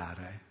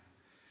particolare,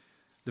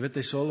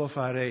 dovete solo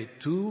fare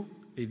tu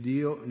e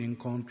Dio un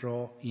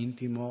incontro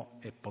intimo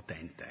e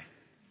potente.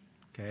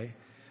 Okay?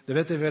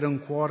 Dovete avere un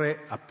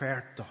cuore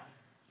aperto.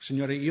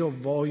 Signore, io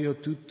voglio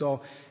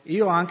tutto.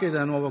 Io anche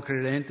da nuovo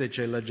credente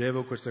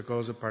leggevo queste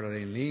cose, parlare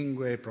in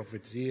lingue,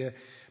 profezie,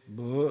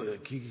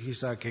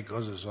 chissà che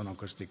cosa sono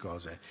queste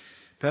cose.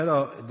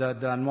 Però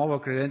da nuovo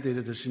credente ho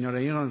detto,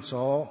 Signore, io non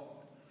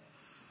so,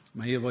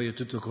 ma io voglio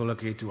tutto quello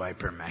che tu hai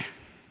per me.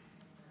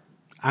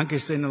 Anche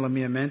se nella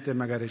mia mente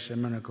magari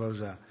sembra una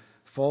cosa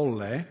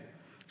folle,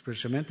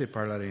 specialmente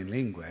parlare in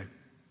lingue.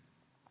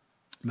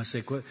 Ma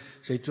se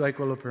tu hai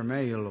quello per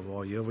me, io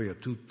voglio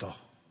tutto.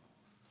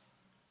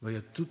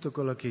 Voglio tutto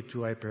quello che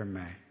tu hai per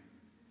me.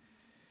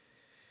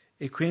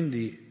 E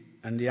quindi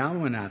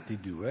andiamo in Atti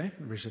 2,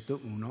 versetto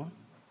 1.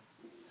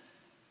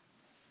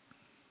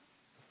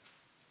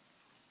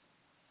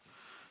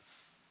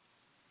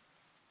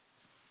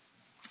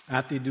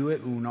 Atti 2,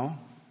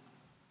 1.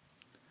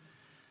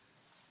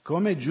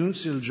 Come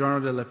giunse il giorno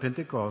della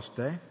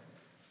Pentecoste,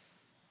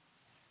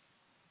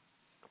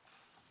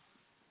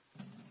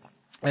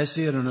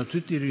 essi erano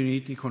tutti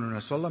riuniti con una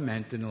sola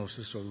mente nello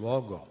stesso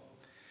luogo.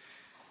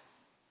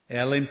 E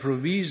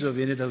all'improvviso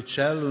viene dal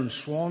cielo un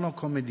suono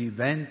come di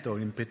vento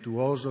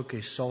impetuoso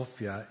che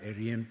soffia e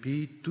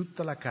riempì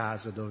tutta la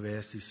casa dove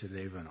essi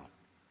sedevano.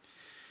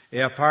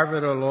 E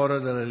apparvero loro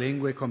delle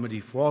lingue come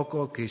di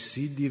fuoco che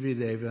si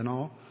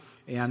dividevano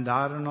e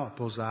andarono a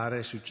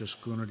posare su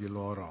ciascuno di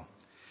loro.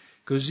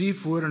 Così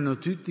furono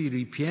tutti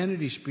ripieni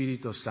di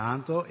Spirito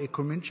Santo e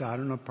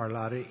cominciarono a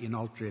parlare in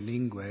altre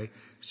lingue,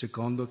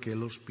 secondo che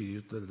lo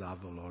Spirito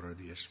dava loro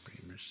di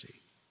esprimersi.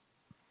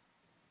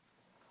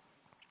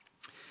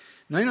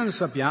 Noi non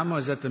sappiamo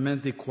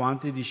esattamente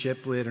quanti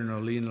discepoli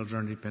erano lì nel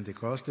giorno di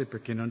Pentecoste,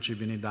 perché non ci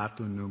viene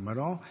dato un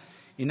numero.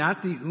 In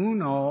Atti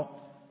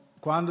 1,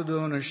 quando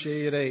dovevano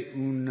scegliere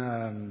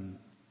un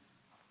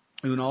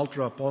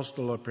altro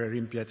apostolo per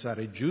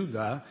rimpiazzare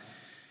Giuda,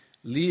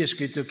 lì è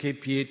scritto che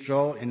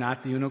Pietro, in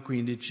Atti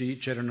 1,15,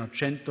 c'erano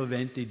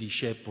 120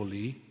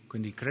 discepoli,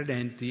 quindi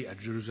credenti, a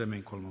Gerusalemme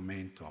in quel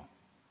momento.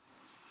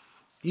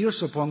 Io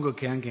suppongo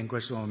che anche in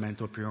questo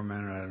momento più o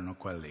meno erano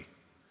quelli,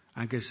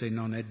 anche se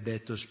non è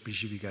detto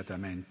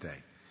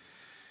specificatamente.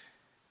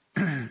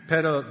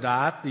 Però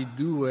da Atti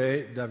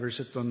 2, da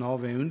versetto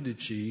 9 e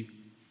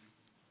 11,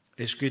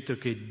 è scritto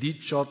che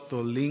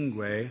 18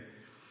 lingue,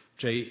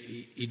 cioè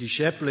i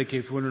discepoli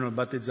che furono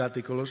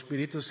battezzati con lo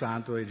Spirito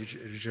Santo e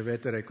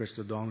ricevettero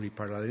questo dono di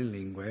parlare in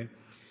lingue,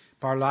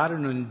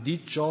 parlarono in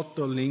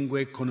 18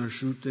 lingue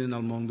conosciute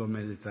nel mondo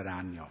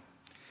mediterraneo.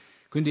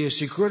 Quindi è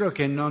sicuro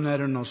che non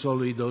erano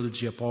solo i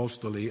 12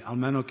 apostoli,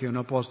 almeno che un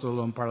apostolo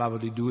non parlava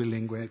di 2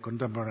 lingue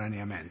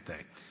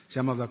contemporaneamente.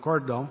 Siamo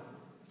d'accordo?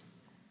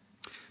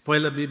 Poi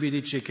la Bibbia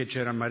dice che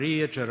c'era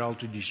Maria, c'erano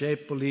altri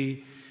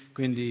discepoli,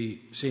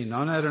 quindi sì,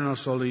 non erano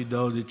solo i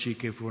 12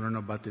 che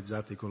furono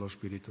battezzati con lo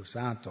Spirito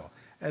Santo,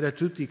 erano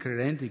tutti i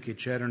credenti che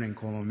c'erano in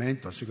quel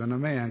momento, secondo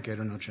me anche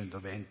erano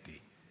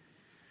 120.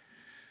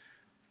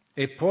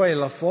 E poi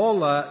la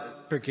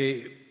folla,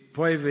 perché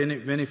poi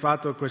viene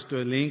fatto questo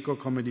elenco,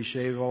 come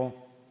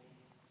dicevo,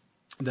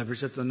 da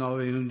versetto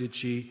 9 e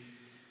 11,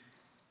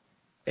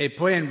 E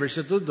poi in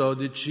versetto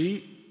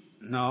 12,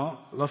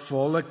 no, la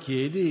folla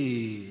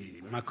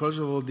chiede, ma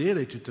cosa vuol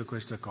dire tutta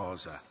questa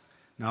cosa?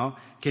 No?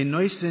 Che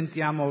noi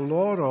sentiamo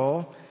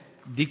loro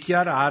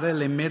dichiarare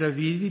le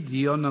meraviglie di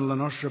Dio nella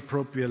nostra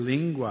propria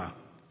lingua.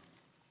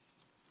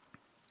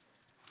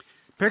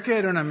 Perché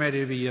era una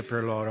meraviglia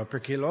per loro?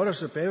 Perché loro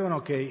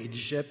sapevano che i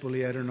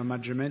discepoli erano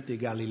maggiormente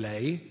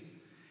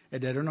Galilei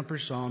ed erano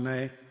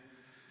persone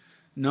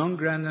non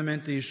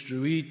grandemente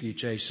istruiti,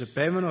 cioè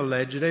sapevano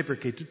leggere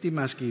perché tutti i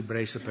maschi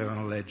ebrei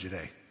sapevano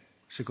leggere,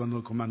 secondo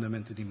il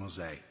comandamento di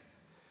Mosè.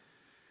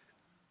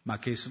 Ma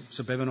che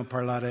sapevano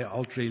parlare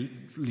altre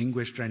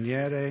lingue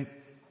straniere?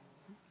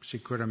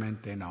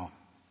 Sicuramente no.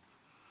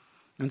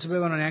 Non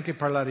sapevano neanche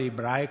parlare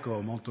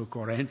ebraico molto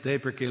corrente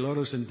perché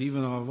loro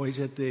sentivano, voi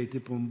siete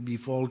tipo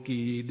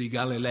bifolchi di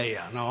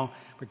Galilea, no?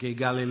 Perché i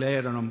Galilei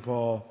erano un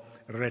po'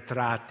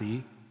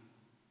 retratti.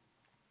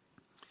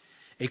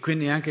 E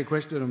quindi anche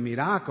questo era un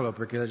miracolo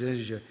perché la gente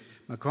dice,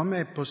 ma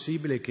com'è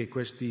possibile che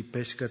questi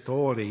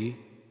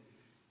pescatori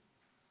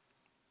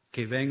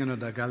che vengono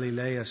da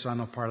Galilea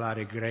sanno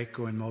parlare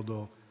greco in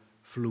modo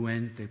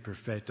fluente,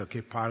 perfetto,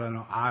 che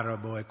parlano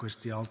arabo e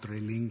queste altre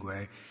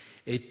lingue?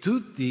 E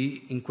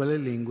tutti in quelle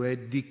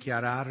lingue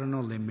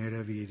dichiararono le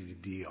meraviglie di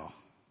Dio.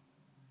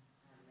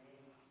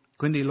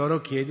 Quindi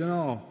loro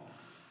chiedono,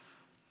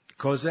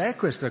 cos'è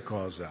questa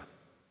cosa?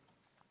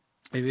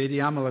 E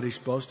vediamo la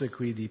risposta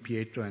qui di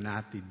Pietro in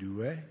Atti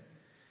 2,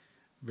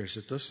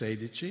 versetto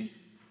 16.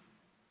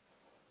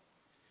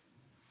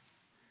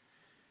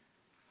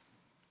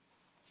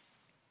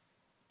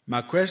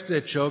 Ma questo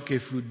è ciò che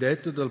fu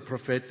detto dal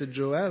profeta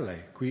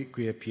Gioele.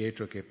 Qui è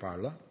Pietro che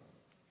parla.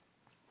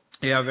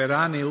 E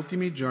avverrà negli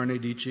ultimi giorni,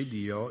 dice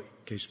Dio,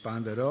 che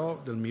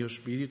spanderò del mio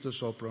spirito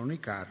sopra ogni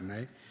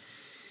carne.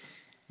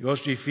 I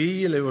vostri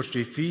figli e le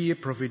vostre figlie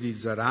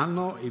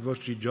profetizzeranno, i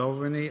vostri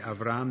giovani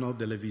avranno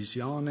delle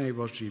visioni, i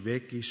vostri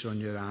vecchi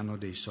sogneranno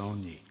dei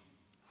sogni.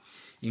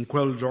 In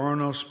quel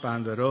giorno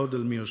spanderò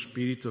del mio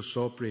spirito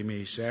sopra i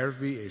miei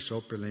servi e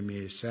sopra le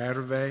mie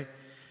serve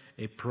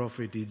e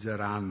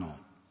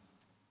profetizzeranno.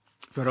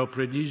 Farò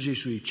prodigi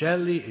sui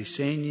cieli e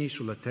segni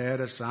sulla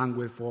terra,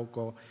 sangue,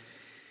 fuoco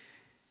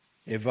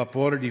e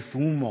vapore di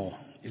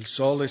fumo. Il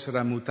sole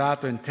sarà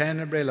mutato in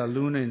tenebre, la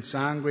luna in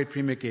sangue,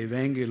 prima che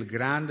venga il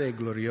grande e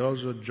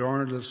glorioso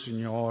giorno del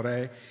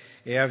Signore,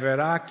 e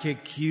avverrà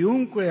che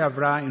chiunque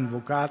avrà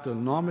invocato il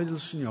nome del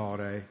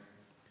Signore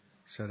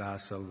sarà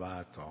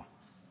salvato.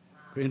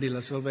 Quindi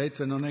la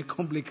salvezza non è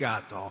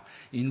complicato.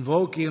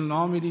 Invochi il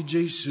nome di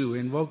Gesù,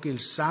 invochi il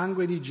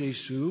sangue di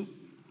Gesù,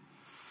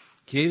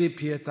 chiedi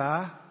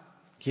pietà,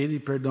 chiedi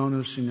perdono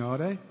al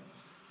Signore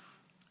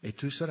e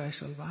tu sarai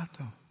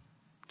salvato.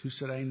 Tu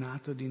sarai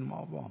nato di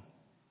nuovo.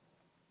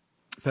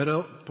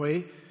 Però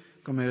poi,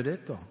 come ho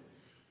detto,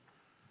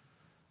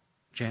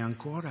 c'è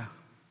ancora.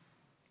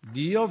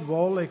 Dio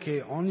vuole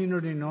che ognuno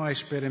di noi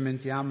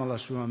sperimentiamo la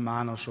sua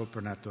mano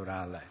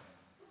soprannaturale.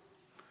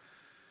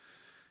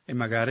 E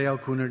magari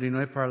alcuni di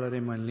noi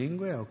parleremo in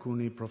lingue,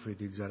 alcuni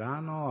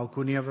profetizzeranno,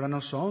 alcuni avranno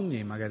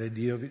sogni, magari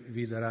Dio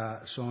vi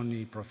darà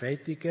sogni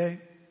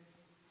profetiche.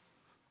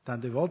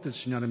 Tante volte il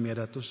Signore mi ha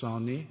dato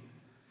sogni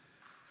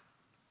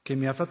che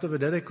mi ha fatto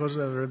vedere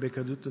cosa avrebbe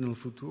accaduto nel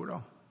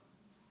futuro.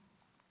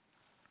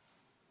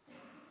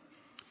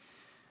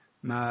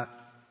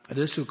 Ma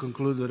adesso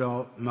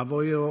concluderò, ma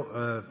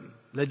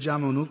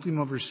leggiamo un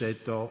ultimo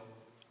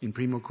versetto in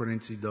 1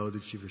 Corinzi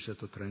 12,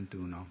 versetto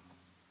 31.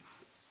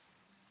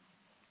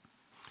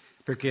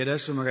 Perché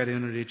adesso magari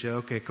uno dice,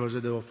 ok, cosa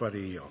devo fare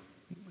io?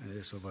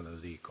 Adesso ve lo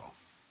dico.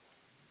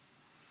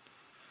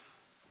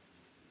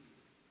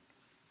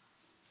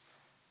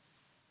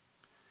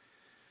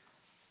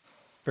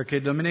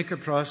 Perché domenica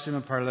prossima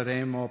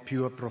parleremo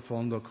più a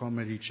profondo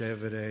come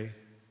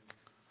ricevere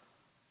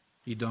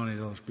i doni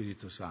dello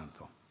Spirito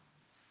Santo.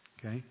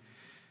 Okay?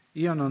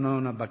 Io non ho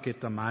una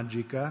bacchetta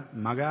magica,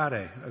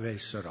 magari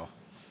avessero.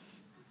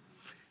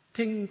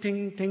 Ting,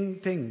 ting, ting,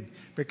 ting,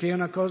 perché è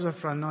una cosa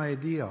fra noi e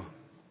Dio.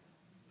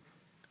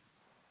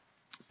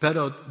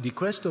 Però di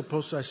questo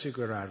posso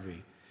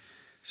assicurarvi,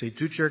 se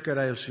tu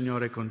cercherai il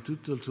Signore con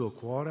tutto il tuo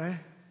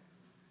cuore,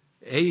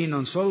 Egli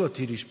non solo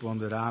ti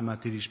risponderà, ma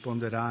ti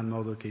risponderà in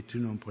modo che tu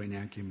non puoi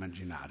neanche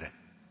immaginare.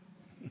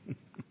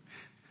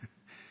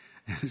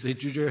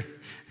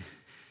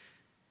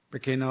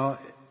 Perché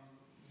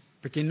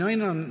noi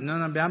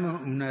non abbiamo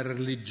una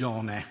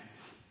religione.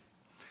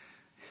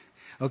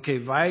 Ok,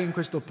 vai in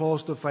questo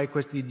posto, fai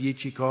queste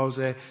 10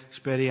 cose,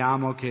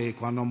 speriamo che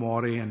quando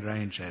muori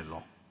andrai in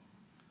cielo.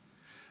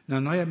 No,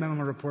 noi abbiamo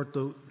un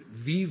rapporto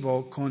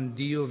vivo con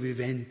Dio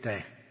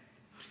vivente,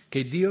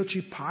 che Dio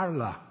ci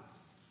parla,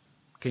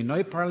 che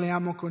noi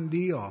parliamo con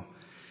Dio,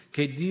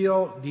 che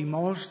Dio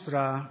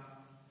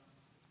dimostra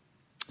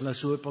la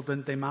sua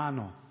potente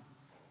mano.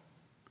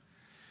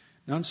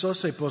 Non so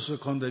se posso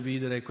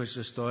condividere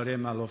questa storia,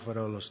 ma lo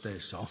farò lo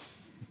stesso.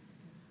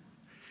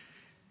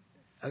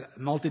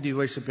 Molti di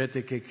voi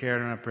sapete che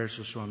Karen ha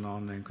perso sua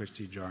nonna in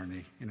questi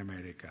giorni in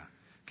America,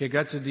 che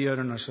grazie a Dio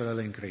era una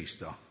sorella in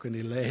Cristo,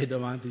 quindi lei è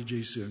davanti a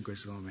Gesù in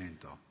questo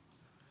momento.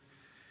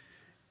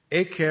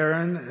 E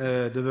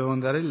Karen doveva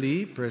andare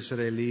lì per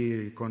essere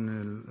lì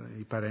con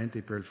i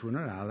parenti per il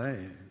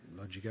funerale,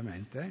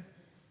 logicamente.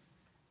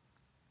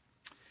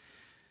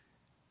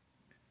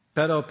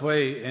 Però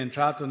poi è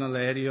entrato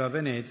nell'aereo a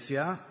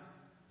Venezia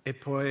e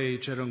poi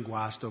c'era un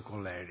guasto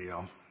con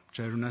l'aereo.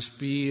 C'era una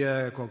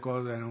spia,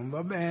 qualcosa non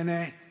va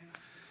bene.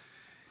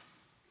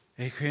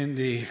 E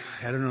quindi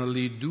erano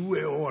lì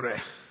 2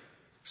 ore,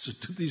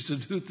 tutti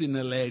seduti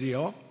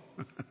nell'aereo,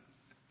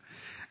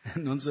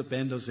 non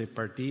sapendo se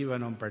partiva,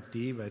 non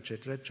partiva,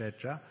 eccetera,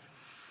 eccetera.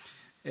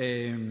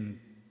 E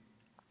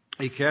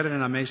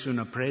Karen ha messo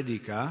una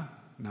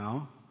predica,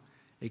 no?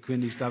 E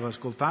quindi stava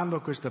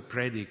ascoltando questa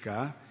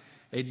predica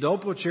e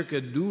dopo circa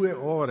 2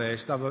 ore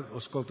stava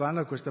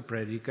ascoltando questa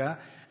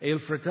predica e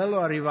il fratello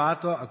è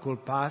arrivato a quel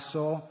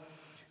passo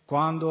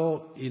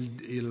quando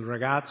il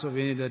ragazzo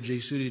viene da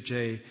Gesù e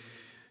dice: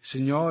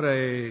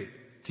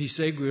 Signore, ti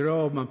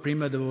seguirò, ma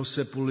prima devo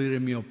seppellire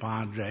mio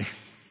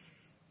padre.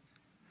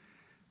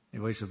 E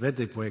voi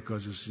sapete poi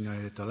cosa il Signore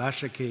ha detto: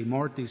 lascia che i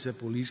morti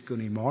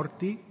seppelliscono i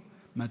morti,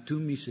 ma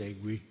tu mi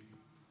segui.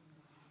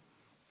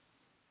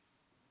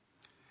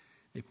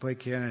 E poi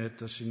Karen ha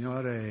detto: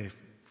 Signore,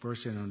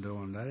 forse non devo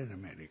andare in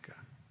America.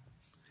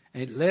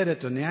 E lei ha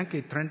detto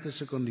neanche 30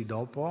 secondi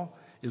dopo,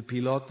 il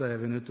pilota è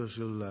venuto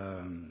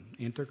sul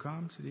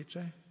intercom, si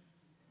dice?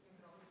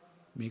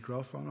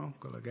 Microfono,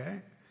 quello che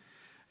è.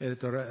 E ha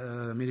detto: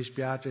 mi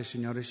dispiace,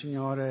 signore e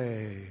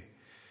signore,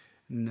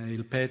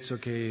 il pezzo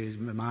che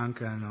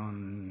manca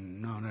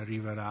non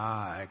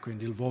arriverà e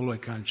quindi il volo è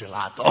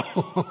cancellato.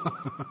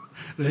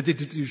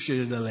 Vedete tutti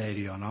uscire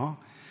dall'aereo,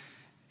 no?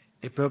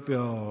 E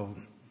proprio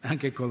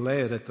anche con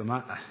lei ha detto,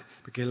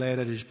 perché lei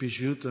era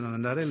dispiaciuta non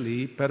andare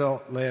lì,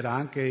 però lei era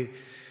anche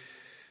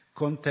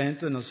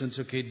contenta nel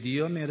senso che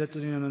Dio mi ha detto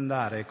di non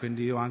andare,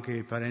 quindi io anche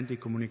ai parenti ho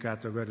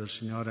comunicato: guarda, il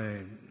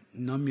Signore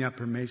non mi ha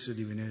permesso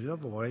di venire da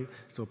voi,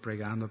 sto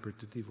pregando per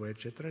tutti voi,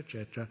 eccetera,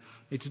 eccetera.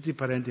 E tutti i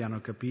parenti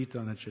hanno capito,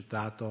 hanno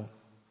accettato.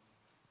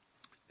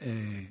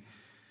 E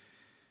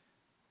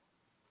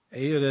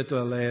io ho detto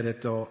a lei,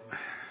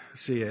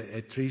 sì,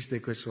 è triste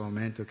questo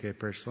momento che hai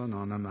perso la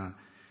nonna, ma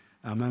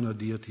almeno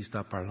Dio ti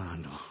sta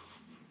parlando.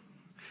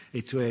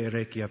 E tu hai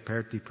orecchi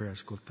aperti per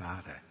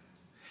ascoltare.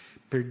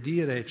 Per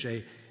dire,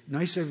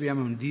 noi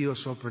serviamo un Dio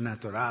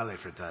soprannaturale,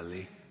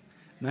 fratelli.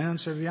 Noi non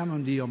serviamo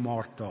un Dio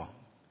morto.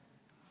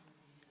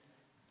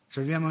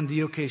 Serviamo un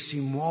Dio che si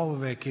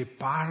muove, che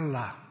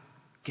parla,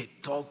 che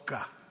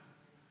tocca.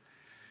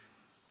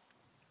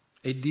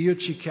 E Dio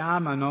ci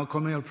chiama, no?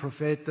 Come il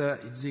profeta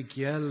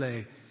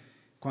Ezechiele,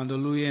 quando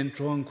lui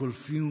entrò in quel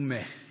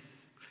fiume.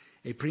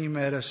 E prima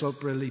era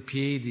sopra i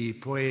piedi,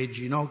 poi il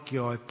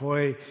ginocchio e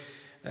poi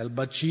il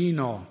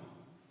bacino.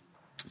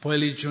 Poi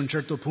lì a un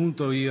certo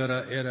punto io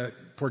era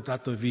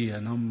portato via,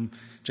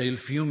 il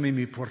fiume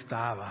mi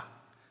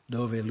portava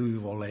dove lui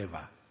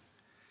voleva.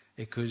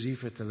 E così,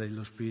 fratelli,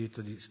 lo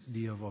Spirito di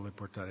Dio vuole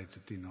portare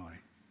tutti noi.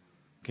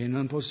 Che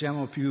non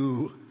possiamo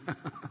più,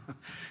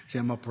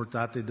 siamo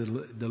portati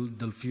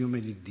del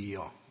fiume di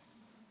Dio.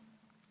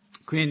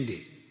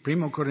 Quindi,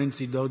 1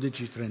 Corinzi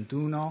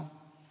 12:31.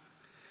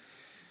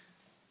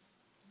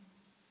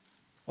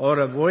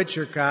 Ora voi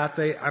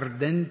cercate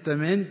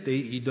ardentemente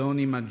i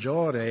doni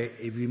maggiori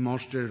e vi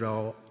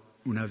mostrerò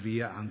una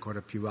via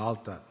ancora più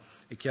alta.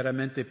 E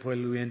chiaramente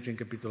poi lui entra in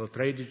capitolo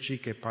 13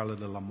 che parla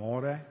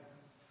dell'amore,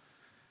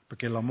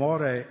 perché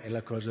l'amore è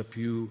la cosa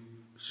più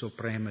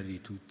suprema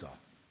di tutto.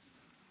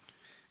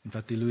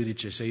 Infatti lui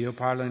dice: se io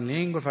parlo in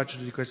lingua, faccio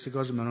tutte queste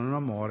cose, ma non ho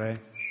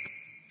amore,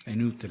 è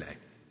inutile.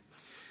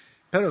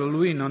 Però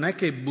lui non è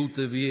che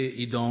butta via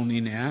i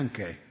doni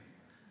neanche.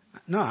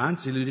 No,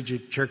 anzi lui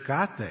dice: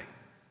 cercate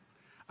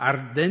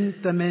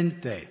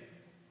ardentemente.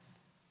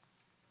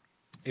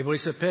 E voi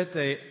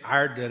sapete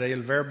ardere,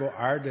 il verbo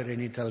ardere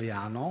in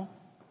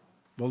italiano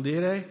vuol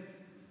dire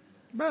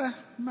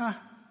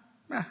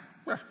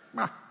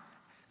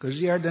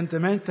così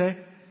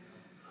ardentemente?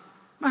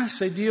 Ma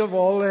se Dio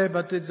vuole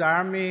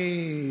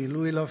battezzarmi,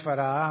 Lui lo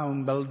farà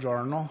un bel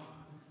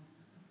giorno.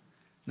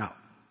 No,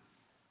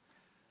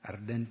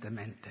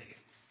 ardentemente,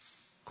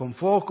 con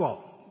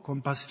fuoco,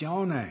 con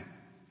passione.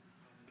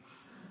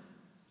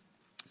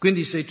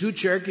 Quindi se tu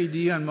cerchi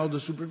Dio in modo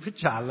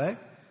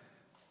superficiale,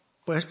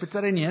 puoi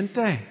aspettare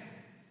niente.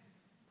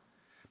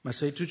 Ma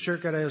se tu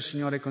cercherai il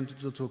Signore con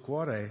tutto il tuo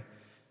cuore,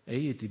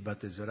 Egli ti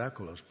battezzerà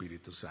con lo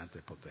Spirito Santo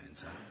e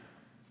potenza.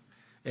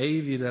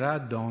 Egli vi darà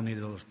doni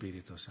dello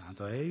Spirito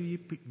Santo, Egli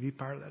vi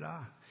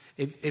parlerà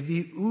e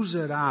vi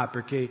userà,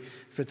 perché,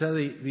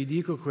 fratelli, vi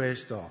dico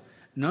questo,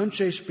 non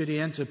c'è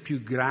esperienza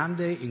più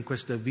grande in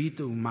questa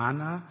vita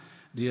umana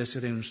di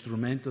essere un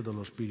strumento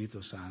dello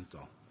Spirito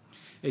Santo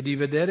e di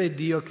vedere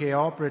Dio che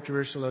opera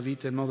attraverso la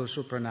vita in modo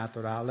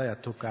soprannaturale a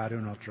toccare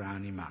un'altra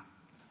anima.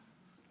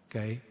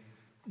 Ok?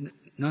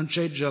 Non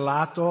c'è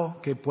gelato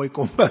che puoi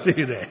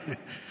comparire,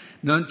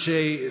 non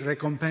c'è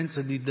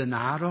ricompensa di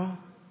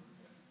denaro.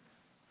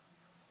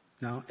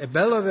 No? È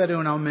bello avere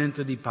un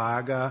aumento di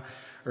paga,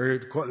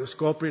 o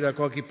scopri da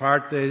qualche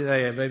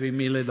parte avevi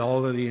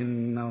 $1,000,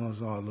 non lo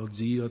so, lo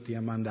zio ti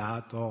ha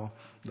mandato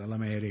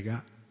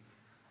dall'America.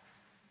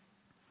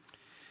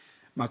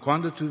 Ma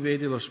quando tu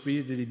vedi lo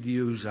Spirito di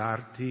Dio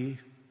usarti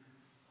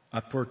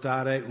a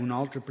portare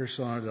un'altra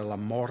persona dalla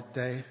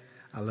morte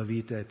alla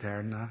vita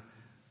eterna,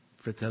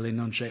 fratelli,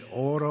 non c'è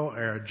oro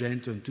e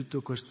argento in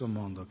tutto questo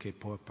mondo che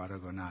può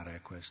paragonare a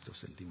questo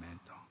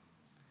sentimento.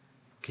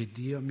 Che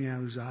Dio mi ha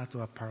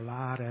usato a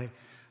parlare,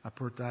 a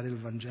portare il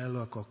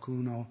Vangelo a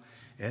qualcuno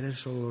e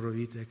adesso la loro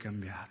vita è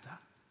cambiata.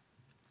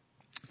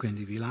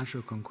 Quindi vi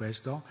lascio con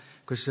questo.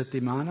 Questa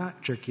settimana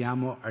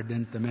cerchiamo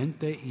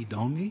ardentemente i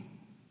doni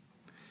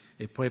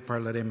e poi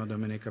parleremo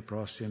domenica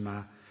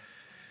prossima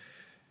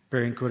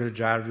per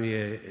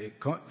incoraggiarvi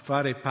a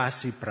fare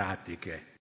passi pratiche.